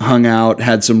flights, hung out,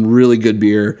 had some really good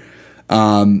beer.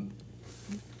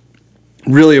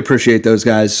 Really appreciate those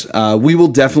guys. We will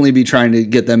definitely be trying to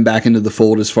get them back into the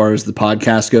fold as far as the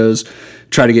podcast goes.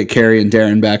 Try to get Carrie and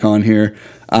Darren back on here.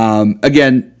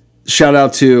 Again, shout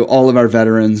out to all of our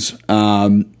veterans.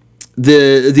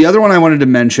 The other one I wanted to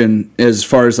mention as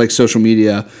far as like social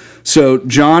media. So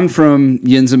John from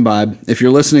Yins and Bibe, if you're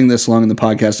listening this long in the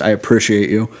podcast, I appreciate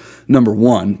you. Number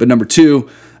one, but number two,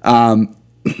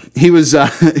 he was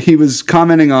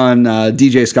commenting on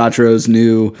DJ Scottro's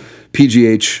new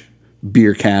PGH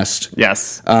Beercast.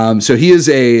 Yes. So he is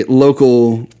a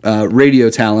local radio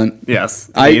talent.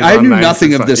 Yes. I knew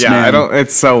nothing of this man.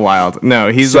 It's so wild.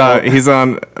 No, he's on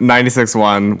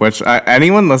 96.1, which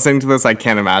anyone listening to this, I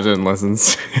can't imagine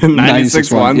listens to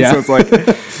 96.1. Yeah. So it's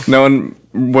like no one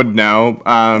would know.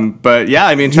 But yeah,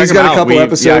 I mean, check He's him got out. a couple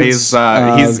episodes.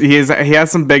 He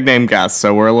has some big name guests,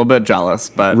 so we're a little bit jealous.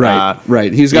 But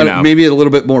right. He's got maybe a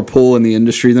little bit more pull in the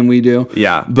industry than we do.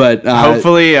 Yeah. But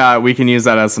hopefully we can use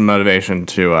that as some motivation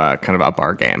to kind of up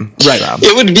our game. Right. So.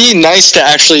 It would be nice to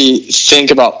actually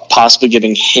think about possibly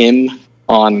getting him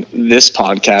on this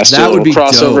podcast. That would be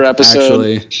crossover dope,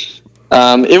 episode. Actually.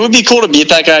 It would be cool to meet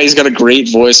that guy. He's got a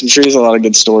great voice. I'm sure he has a lot of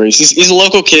good stories. He's a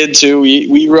local kid too.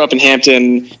 We grew up in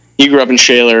Hampton. He grew up in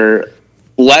Shaler,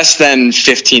 less than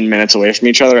 15 minutes away from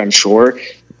each other, I'm sure.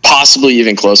 Possibly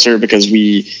even closer because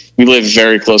we live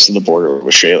very close to the border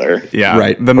with Shaler. Yeah,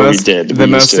 right. The most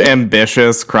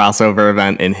ambitious crossover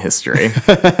event in history.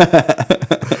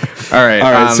 All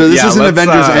right. So this is an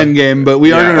Avengers Endgame, but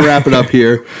we are going to wrap it up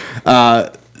here.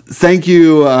 Thank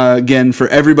you again for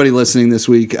everybody listening this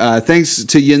week. Thanks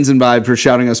to Yins and Vibe for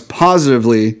shouting us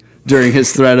positively during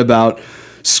his thread about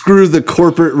screw the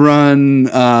corporate run.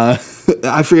 I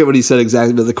forget what he said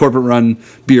exactly, but the corporate run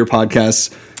beer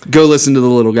podcasts. Go listen to the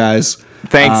little guys.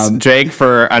 Thanks, Jake,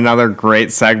 for another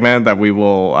great segment that we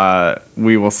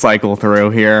will cycle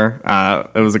through here.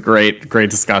 It was a great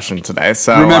discussion today.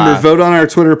 So remember, vote on our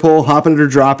Twitter poll, hop it or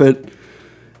drop it,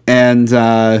 and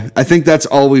I think that's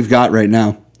all we've got right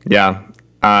now. Yeah.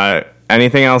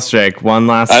 Anything else, Jake? One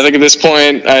last. I think at this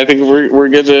point, I think we're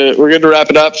good to wrap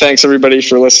it up. Thanks everybody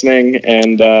for listening,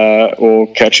 and we'll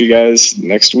catch you guys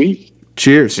next week.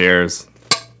 Cheers. Cheers.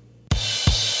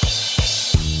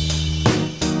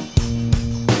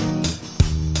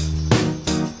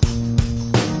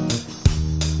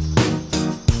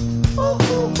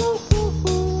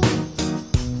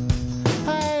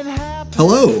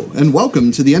 Hello, and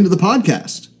welcome to the end of the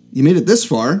podcast. You made it this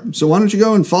far, so why don't you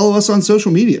go and follow us on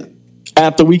social media?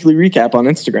 At The Weekly Recap on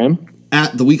Instagram.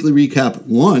 At The Weekly Recap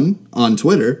 1 on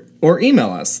Twitter. Or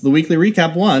email us,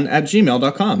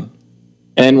 theweeklyrecap1@gmail.com.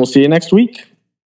 And we'll see you next week.